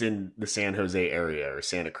 I think it's in the San Jose area or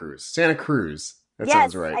Santa Cruz. Santa Cruz. That yes,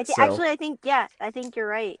 sounds right. I think actually I think yeah, I think you're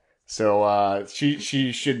right.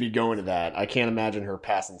 She should be going to that. I can't imagine her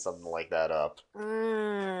passing something like that up.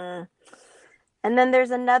 Mm. And then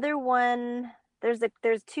there's another one. There's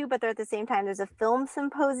two, but they're at the same time. There's a film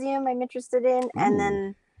symposium I'm interested in, and Ooh.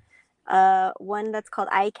 then one that's called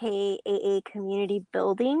IKAA Community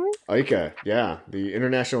Building. ICA, yeah, the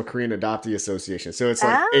International Korean Adoptee Association. So it's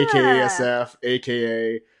like Ah, AKASF,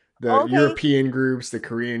 AKA the okay, European groups, the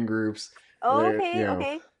Korean groups. They're, okay,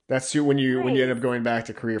 okay, that's when you end nice. up going back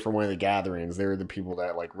to Korea for one of the gatherings. They're the people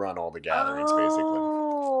that like run all the gatherings, basically.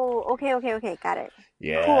 Oh, okay, okay, okay, got it.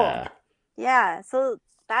 Cool. Yeah, Yeah, so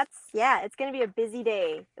that's yeah, it's gonna be a busy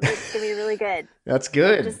day, but it's gonna be really good. that's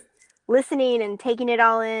Like good. just listening and taking it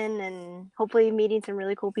all in, and hopefully meeting some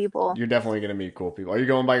really cool people. You're definitely gonna meet cool people. Are you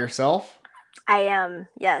going by yourself? I am,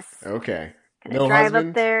 yes. Okay. Gonna No drive up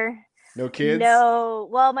husband? there. No kids? No,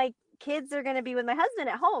 well, my kids are gonna be with my husband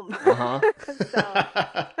at home. Uh huh. So,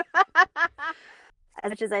 as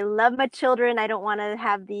much as I love my children, I don't want to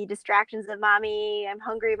have the distractions of mommy, I'm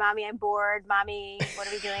hungry, mommy, I'm bored, mommy, what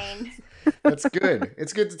are we doing? That's good.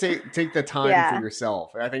 It's good to take the time for Yeah,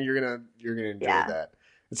 yourself. I think you're gonna enjoy yeah, that.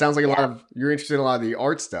 It sounds like a lot yeah. of you're interested in a lot of the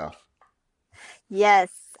art stuff.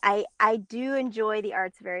 Yes, I do enjoy the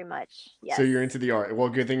arts very much. So Yes. you're into the art. Well,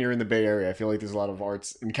 good thing you're in the Bay Area. I feel like there's a lot of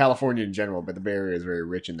arts in California in general, but the Bay Area is very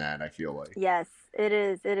rich in that. I feel like. Yes, it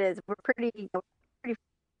is. It is. We're pretty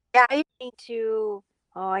yeah, I used to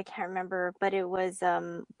oh, I can't remember, but it was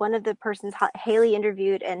one of the persons Haley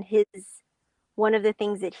interviewed and his one of the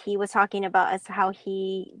things that he was talking about is how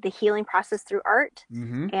he the healing process through art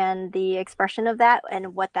Mm-hmm. and the expression of that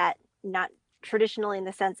and what that not traditionally in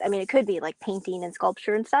the sense I mean it could be like painting and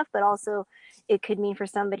sculpture and stuff, but also it could mean for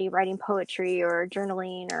somebody writing poetry or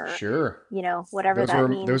journaling or Sure. whatever that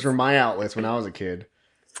Those were means. my outlets when I was a kid,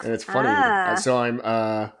 and it's funny. Ah.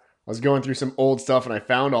 I was going through some old stuff, and I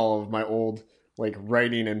found all of my old like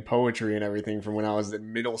writing and poetry and everything from when I was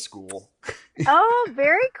in middle school. Oh,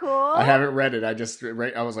 very I cool. haven't read it. I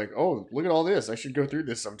was like, oh, look at all this. I should go through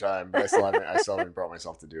this sometime. But I still haven't brought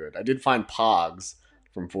myself to do it. I did find Pogs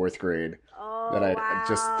from fourth grade that Oh, I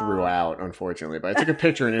just threw wow. out, unfortunately. But I took a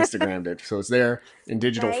picture and Instagrammed it, so it's there in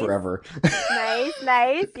digital Nice. forever. Nice,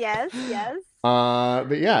 nice. Yes, yes.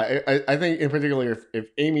 But yeah, I think in particular, if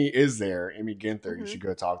Amy is there, Amy Ginther, you Hmm. should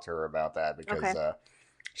go talk to her about that because Okay.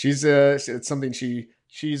 it's something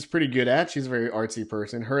she's pretty good at. She's a very artsy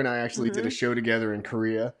person. Her and I actually did a Hmm. show together in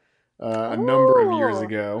Korea a number of years Ooh,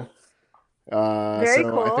 ago. very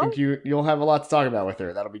So I think cool. you'll have a lot to talk about with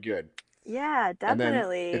her. That'll be good. Yeah, And then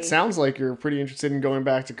it definitely. sounds like you're pretty interested in going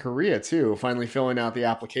back to Korea too. Finally filling out the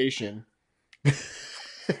application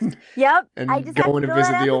Yep. I and just have to going to fill that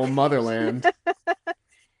visit the old application. motherland.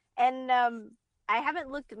 And I haven't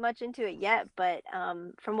looked much into it yet, but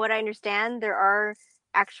from what I understand, there are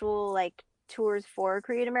actual like tours for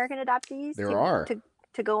Korean American adoptees There are.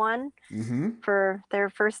 to go on Mm-hmm. for their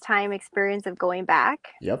first time experience of going back.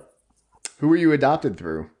 Yep. Who were you adopted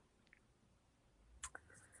through?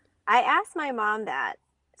 I asked my mom that.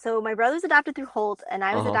 So my brother's adopted through Holt, and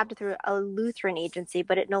I Uh was huh. adopted through a Lutheran agency,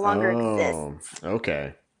 but it no longer Oh, exists.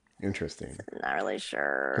 okay. Interesting. I'm not really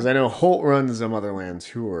Because sure. I know Holt runs a Motherland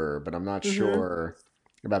tour, but I'm not Hmm. sure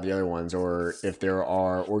about the other ones, or if there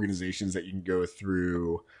are organizations that you can go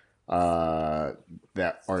through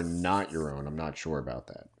that are not your own. I'm not sure about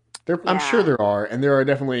that. I'm sure Yeah. there are, and there are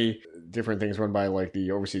definitely different things run by like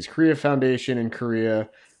the Overseas Korea Foundation in Korea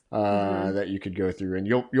Hmm. that you could go through, and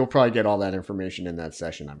you'll probably get all that information in that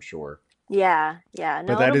session, I'm sure. Yeah. Yeah.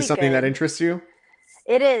 But No, that it'll is be something that good. interests you.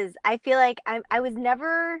 It is. I feel like I was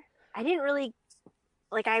never, I didn't really,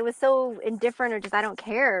 like, I was so indifferent or just I don't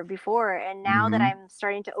care before. And now that Mm-hmm. I'm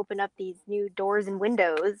starting to open up these new doors and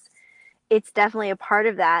windows, it's definitely a part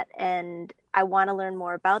of that. And I want to learn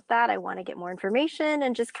more about that. I want to get more information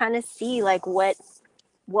and just kind of see like what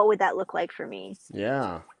would that look like for me.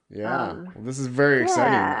 Yeah, yeah. Um, Well, this is very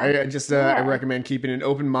exciting. yeah. I just I Yeah. recommend keeping an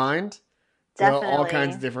open mind to all kinds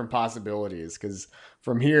Definitely. of different possibilities because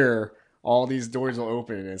from here all these doors will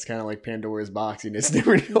open and it's kind of like Pandora's box. You just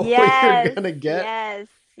never know what you're Yes. gonna get, Yes.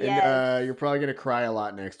 and Yes. you're probably gonna cry a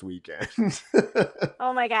lot next weekend.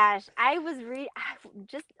 Oh my gosh. I was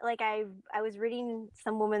just like I was reading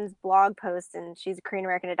some woman's blog post and she's a Korean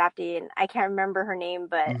American adoptee and I can't remember her name,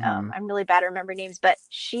 but Hmm. I'm really bad at remembering names, but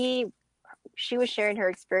she was sharing her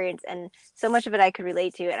experience and so much of it I could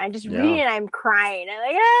relate to and I just reading Yeah. it I'm crying. I'm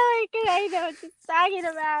like, "Oh my God, I know what she's talking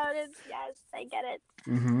about." It's yes, I get it.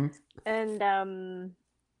 Hmm. And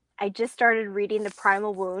I just started reading The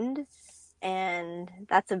Primal Wound and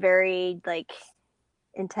that's a very like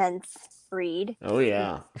intense read. Oh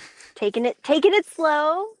yeah, Taking it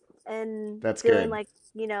slow and that's feeling good. like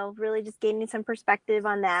really just gaining some perspective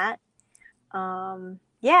on that.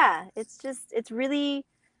 Yeah, it's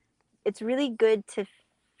really good to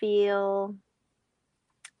feel.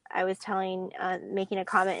 I was making a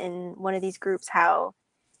comment in one of these groups how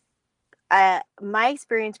my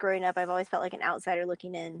experience growing up, I've always felt like an outsider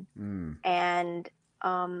looking in, Mm. and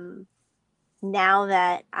um, now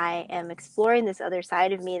that I am exploring this other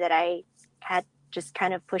side of me that I had just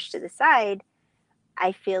kind of pushed to the side,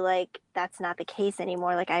 I feel like that's not the case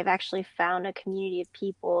anymore. Like I've actually found a community of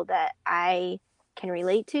people that I can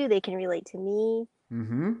relate to. They can relate to me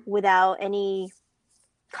Hmm. without any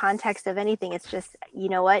context of anything. It's just, you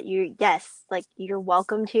know what, yes, like you're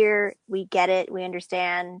welcomed here. We get it. We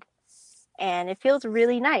understand. And it feels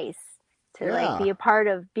really nice to like Yeah. be a part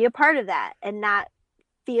of that and not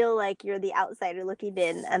feel like you're the outsider looking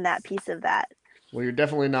in and that piece of that. Well, you're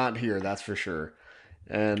definitely not here, that's for sure.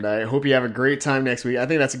 And I hope you have a great time next week. I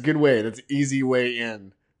think that's a good way. That's an easy way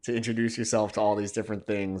in to introduce yourself to all these different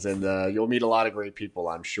things, and you'll meet a lot of great people,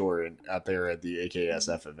 I'm sure, out there at the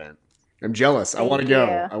AKSF event. I'm jealous. I want to Thank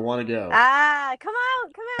go. you. I want to go. Come out,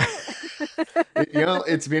 come out.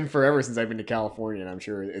 It's been forever since I've been to California, and I'm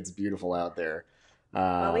sure it's beautiful out there.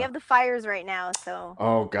 Well, we Uh, have the fires right now, so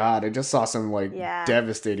oh God, I just saw some like yeah,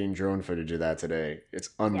 devastating drone footage of that today. It's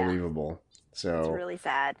yeah, unbelievable. it's So really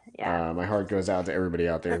sad. Yeah, my heart goes out to everybody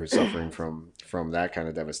out there who's suffering from that kind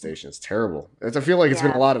of devastation. It's terrible. I feel like it's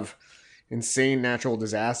been a yeah. lot of insane natural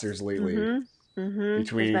disasters lately Mhm, mhm. There's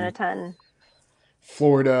been a between ton.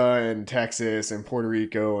 Florida and Texas and Puerto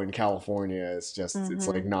Rico and California. It's like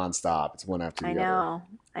Mhm. nonstop. It's one after I the other. know.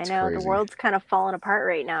 I It's know. The crazy. world's kind of falling apart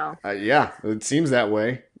right now. Yeah, it seems that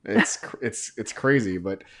way. It's crazy,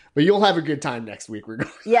 but you'll have a good time next week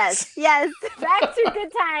Yes, regardless. yes. Back to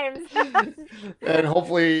good times. And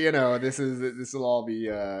hopefully, this will all be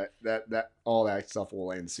that all that stuff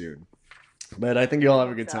will end soon. But I think you'll I have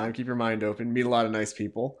a hope good time. so. Keep your mind open. Meet a lot of nice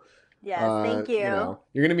people. Yes, thank you.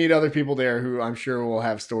 You're gonna meet other people there who I'm sure will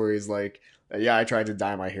have stories like, yeah, I tried to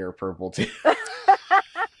dye my hair purple too.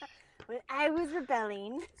 When I was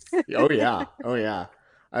rebelling. Oh yeah, oh yeah.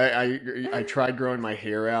 I tried growing my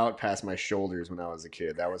hair out past my shoulders when I was a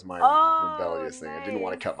kid. That was my Oh, rebellious thing. I didn't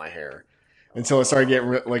want nice. to cut my hair until it started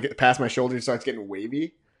Oh. getting like past my shoulders, it starts getting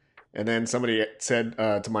wavy. And then somebody said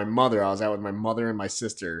to my mother, I was out with my mother and my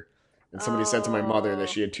sister, and somebody said to my mother that Oh.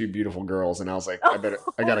 she had two beautiful girls, and I was like, I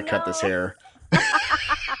Oh gotta cut this no. hair.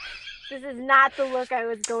 This is not the look I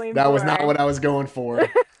was going That was not for. what I was going for.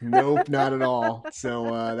 Nope, not at all. So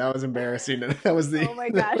that was embarrassing. That was Oh my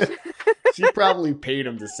gosh. she probably paid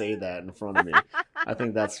him to say that in front of me. I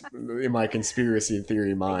think that's in my conspiracy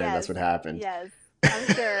theory mind. That's Yes. what happened. Yes.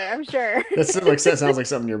 I'm sure. I'm sure. That sounds like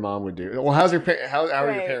something your mom would do. Well, how are your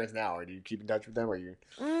Right. parents now? Or do you keep in touch with them? Or you?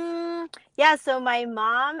 Yeah, so my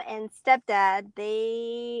mom and stepdad,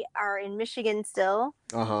 they are in Michigan still.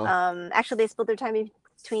 Uh huh. Actually, they split their time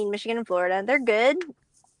between Michigan and Florida. They're good.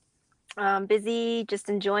 Busy, just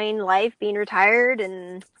enjoying life, being retired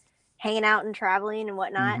and hanging out and traveling and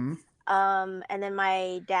whatnot. Mm-hmm. And then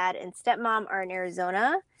my dad and stepmom are in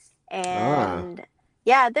Arizona, Ah. and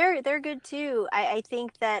yeah, they're good too. I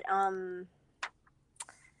think that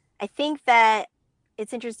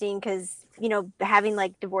it's interesting because, having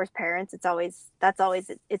like divorced parents, that's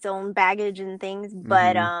always its own baggage and things.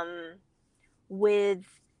 But Mm-hmm. with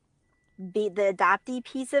the adoptee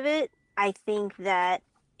piece of it, I think that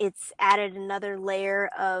it's added another layer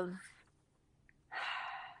of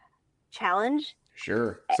challenge.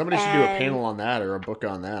 Sure. Somebody should do a And panel on that or a book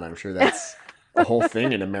on that. I'm sure that's a whole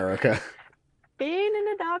thing in America. being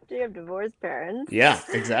an adoptee of divorced parents. Yeah,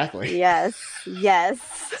 exactly. Yes, yes.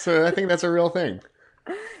 So I think that's a real thing.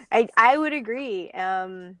 I would agree.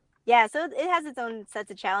 Yeah, so it has its own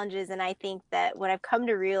sets of challenges, and I think that what I've come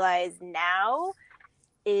to realize now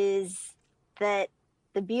is that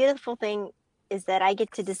the beautiful thing is that I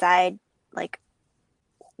get to decide, like,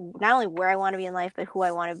 not only where I want to be in life, but who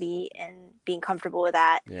I want to be, and being comfortable with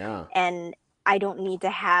that. Yeah. And I don't need to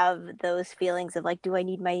have those feelings of like, do I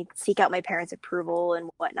need seek out my parents' approval and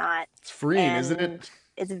whatnot. It's freeing, isn't And it?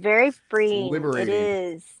 it's very It's freeing. It liberating.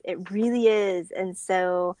 is. It really is. And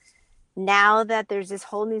so now that there's this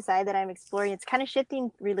whole new side that I'm exploring, it's kind of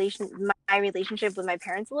shifting my relationship with my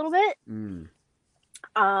parents a little bit. Mm.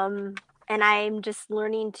 And I'm just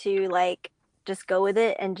learning to like just go with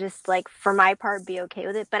it and just like for my part be okay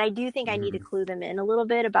with it. But I do think I need to Hmm. clue them in a little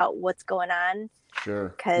bit about what's going on Sure.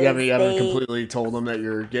 because You haven't completely told them that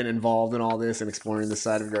you're getting involved in all this and exploring this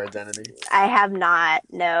side of your identity. I have not.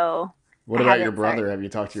 No, What I about your haven't. Sorry. brother? Have you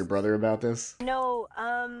talked to your brother about this? No,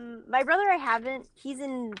 my brother, I haven't. He's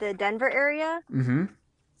in the Denver area. Mm-hmm.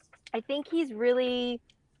 I think he's really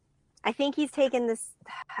I think he's taken this.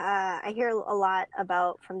 I hear a lot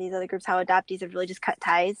about from these other groups how adoptees have really just cut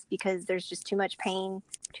ties because there's just too much pain,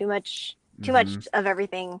 too much, too Mm-hmm. much of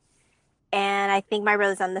everything. And I think my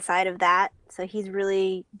brother's on the side of that, so he's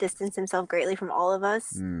really distanced himself greatly from all of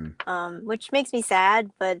us, Mm. which makes me sad.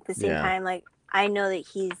 But at the same Yeah. time, like I know that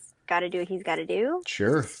he's got to do what he's got to do,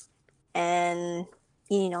 Sure. and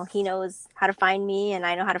he knows how to find me, and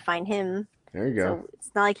I know how to find him. There you go. So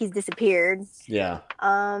it's not like he's disappeared. Yeah.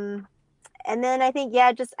 And then I think,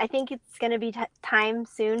 I think it's going to be time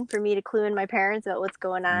soon for me to clue in my parents about what's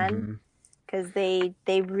going on Mm-hmm. because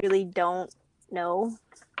they really don't know.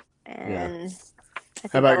 Yeah. And I How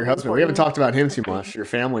think about that'll your be husband? We haven't important. talked about him too much. Your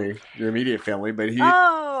family, your immediate family, but he's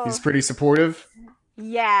Oh, pretty supportive.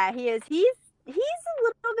 yeah, he is. He's a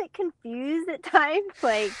little bit confused at times.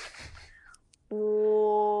 Like,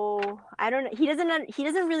 oh, I don't know. He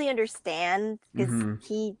doesn't really understand because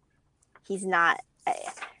Mm-hmm. he's not.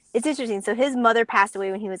 It's interesting. So his mother passed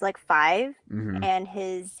away when he was like 5, Mm-hmm. and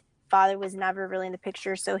his father was never really in the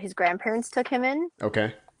picture. So his grandparents took him in.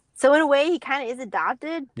 Okay. So in a way, he kind of is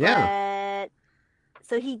adopted, Yeah. but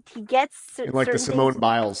so he gets In like the certain things. Simone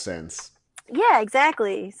Biles sense. Yeah,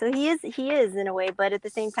 exactly. So he is in a way, but at the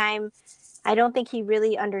same time, I don't think he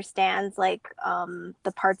really understands like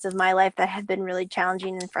the parts of my life that have been really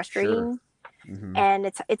challenging and Sure. frustrating. Mm-hmm. And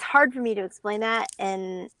it's hard for me to explain that,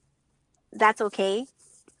 and that's okay.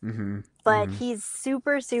 Mm-hmm. But Mm-hmm. he's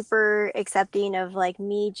super super accepting of like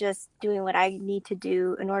me just doing what I need to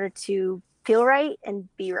do in order to feel right and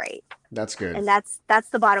be right. That's good. And that's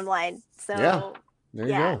the bottom line. So Yeah. There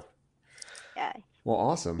you yeah, go. yeah, Well,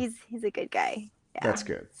 awesome. he's a good guy. Yeah. That's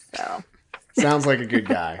good. So Sounds like a good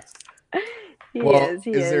guy. he Well, is.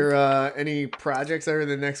 He is is. there any projects over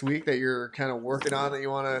the next week that you're kind of working on that you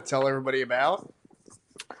want to tell everybody about?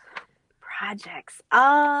 Projects.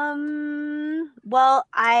 Well,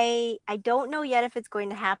 I don't know yet if it's going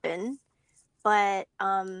to happen, but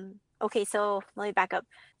okay, so let me back up.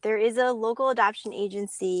 There is a local adoption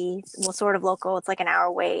agency, well, sort of local, it's like an hour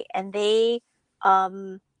away, and they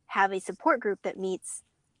have a support group that meets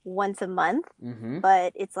once a month, Mm-hmm.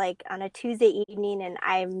 but it's like on a Tuesday evening, and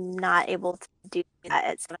I'm not able to do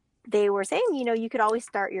that. So they were saying, you could always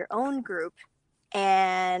start your own group.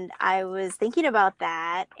 And I was thinking about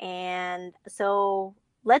that. And so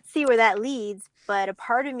let's see where that leads. But a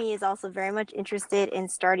part of me is also very much interested in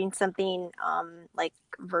starting something like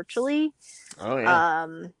virtually, Oh yeah.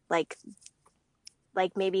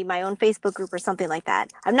 Like maybe my own Facebook group or something like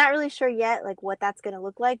that. I'm not really sure yet, like what that's going to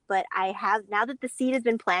look like. But I have, now that the seed has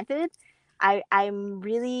been planted, I'm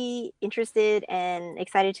really interested and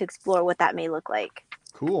excited to explore what that may look like.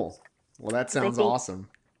 Cool. Well, that Because I sounds think awesome.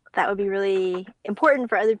 that would be really important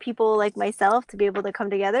for other people like myself to be able to come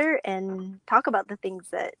together and talk about the things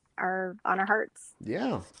that are on our hearts.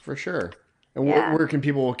 Yeah, for sure. And Yeah. where can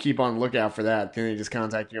people keep on lookout for that? Can they just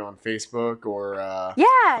contact you on Facebook or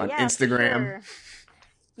Yeah, on yeah, for Instagram? sure.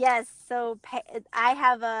 Yes, so I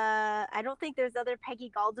have I don't think there's other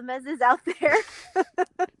Peggy Galdamez's out there.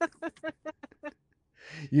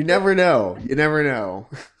 You never know. You never know.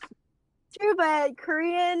 True, but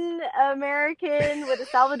Korean American with a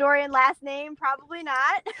Salvadorian last name, probably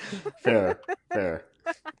not. Fair.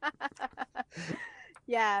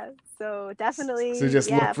 Yeah, so definitely. So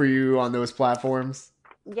just look for you on those platforms.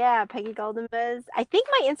 Yeah, Peggy Galdamez. I think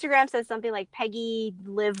my Instagram says something like Peggy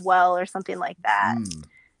Live Well or something like that.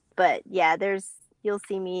 But yeah, you'll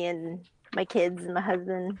see me and my kids and my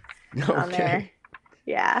husband on there.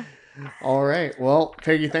 Yeah. All right. Well,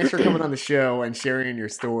 Peggy, thanks for coming on the show and sharing your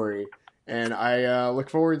story. And I look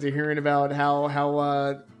forward to hearing about how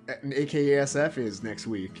an AKASF is next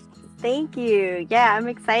week. Thank you. Yeah, I'm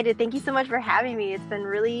excited. Thank you so much for having me. It's been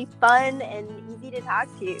really fun and easy to talk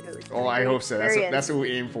to you. Oh, I hope so. That's what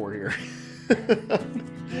we aim for here.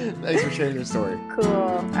 Thanks for sharing your story. Cool.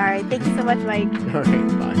 All right. Thank you so much, Mike. All right.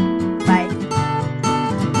 Bye. Bye.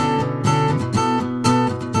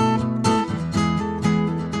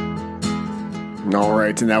 All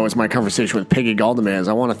right, and that was my conversation with Peggy Galdamez.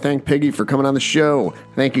 I want to thank Peggy for coming on the show.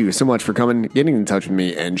 Thank you so much for getting in touch with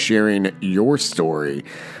me and sharing your story.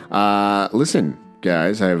 Listen,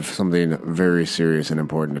 guys, I have something very serious and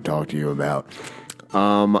important to talk to you about.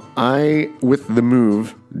 With the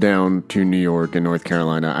move down to New York and North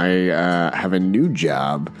Carolina, I have a new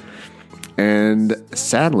job. And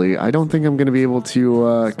sadly, I don't think I'm going to be able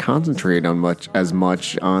to concentrate on as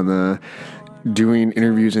much on doing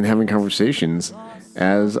interviews and having conversations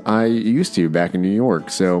as I used to back in New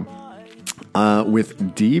York. So,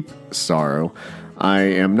 with deep sorrow, I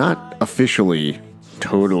am not officially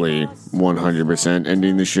totally 100%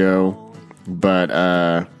 ending the show, but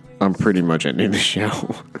I'm pretty much ending the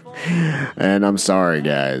show. And I'm sorry,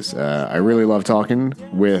 guys. I really love talking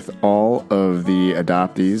with all of the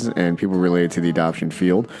adoptees and people related to the adoption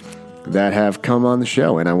field that have come on the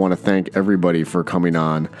show. And I want to thank everybody for coming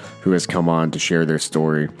on, who has come on to share their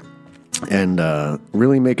story and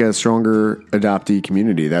really make a stronger adoptee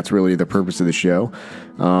community. That's really the purpose of the show,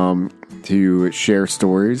 to share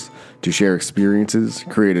stories, to share experiences,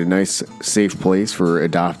 create a nice, safe place for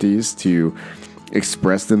adoptees to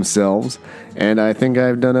express themselves. And I think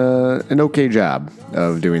I've done an okay job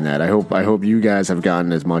of doing that. I hope you guys have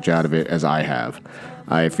gotten as much out of it as I have.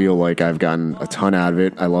 I feel like I've gotten a ton out of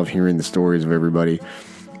it. I love hearing the stories of everybody.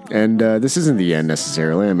 And this isn't the end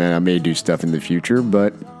necessarily. I mean, I may do stuff in the future,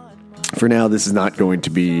 but for now, this is not going to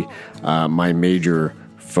be my major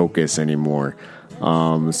focus anymore.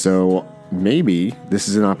 So maybe this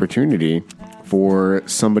is an opportunity for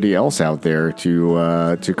somebody else out there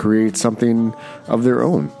to create something of their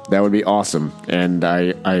own. That would be awesome. And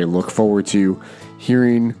I look forward to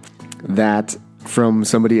hearing that from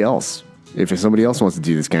somebody else. If somebody else wants to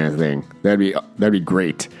do this kind of thing, that'd be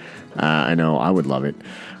great. I know I would love it.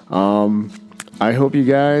 I hope you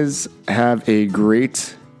guys have a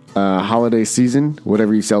great holiday season,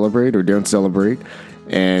 whatever you celebrate or don't celebrate,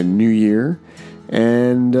 and New Year.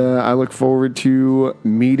 And I look forward to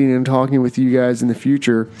meeting and talking with you guys in the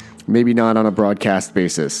future. Maybe not on a broadcast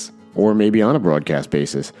basis, or maybe on a broadcast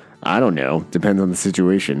basis. I don't know. Depends on the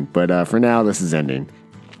situation. But for now, this is ending.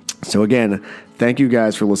 So again, thank you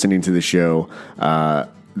guys for listening to the show.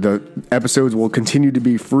 The episodes will continue to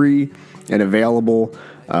be free and available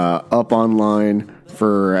up online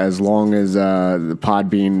for as long as the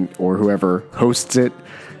Podbean or whoever hosts it.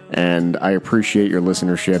 And I appreciate your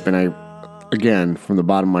listenership. And I, again, from the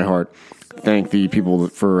bottom of my heart, thank the people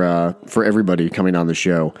for everybody coming on the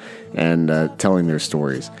show and telling their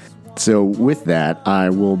stories. So with that, I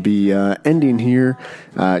will be ending here.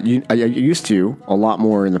 I used to a lot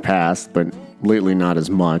more in the past, but lately not as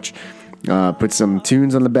much. Put some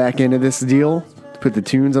tunes on the back end of this deal. Put the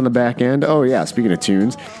tunes on the back end. Oh yeah, speaking of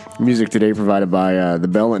tunes, music today provided by The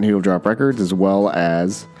Bell and Heel Drop Records, as well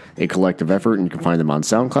as a collective effort, and you can find them on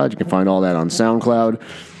SoundCloud. You can find all that on SoundCloud.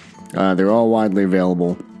 They're all widely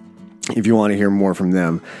available if you want to hear more from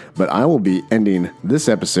them. But I will be ending this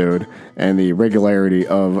episode and the regularity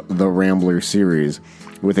of the Rambler series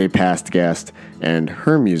with a past guest and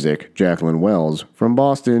her music, Jacqueline Wells from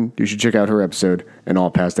Boston. You should check out her episode and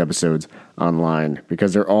all past episodes online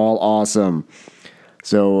because they're all awesome.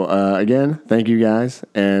 So again, thank you guys.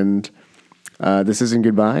 And this isn't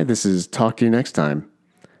goodbye. This is talk to you next time.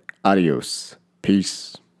 Adios.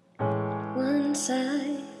 Peace. Once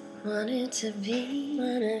I wanted to be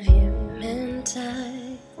one of you, meant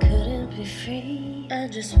I couldn't be free. I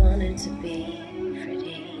just wanted to be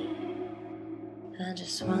pretty. I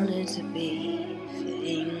just wanted to be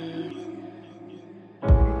fitting.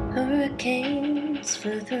 Hurricanes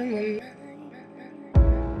flew through my mind.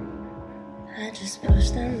 I just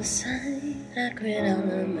pushed them aside. I quit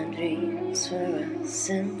all of my dreams for a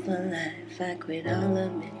simple life. I quit all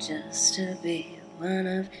of it just to be one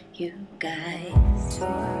of you guys.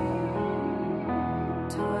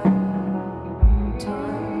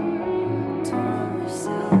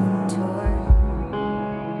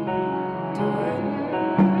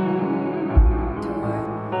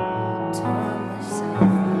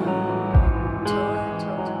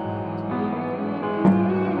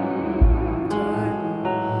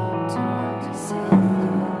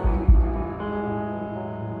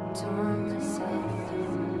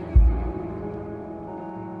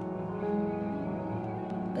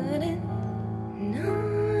 But it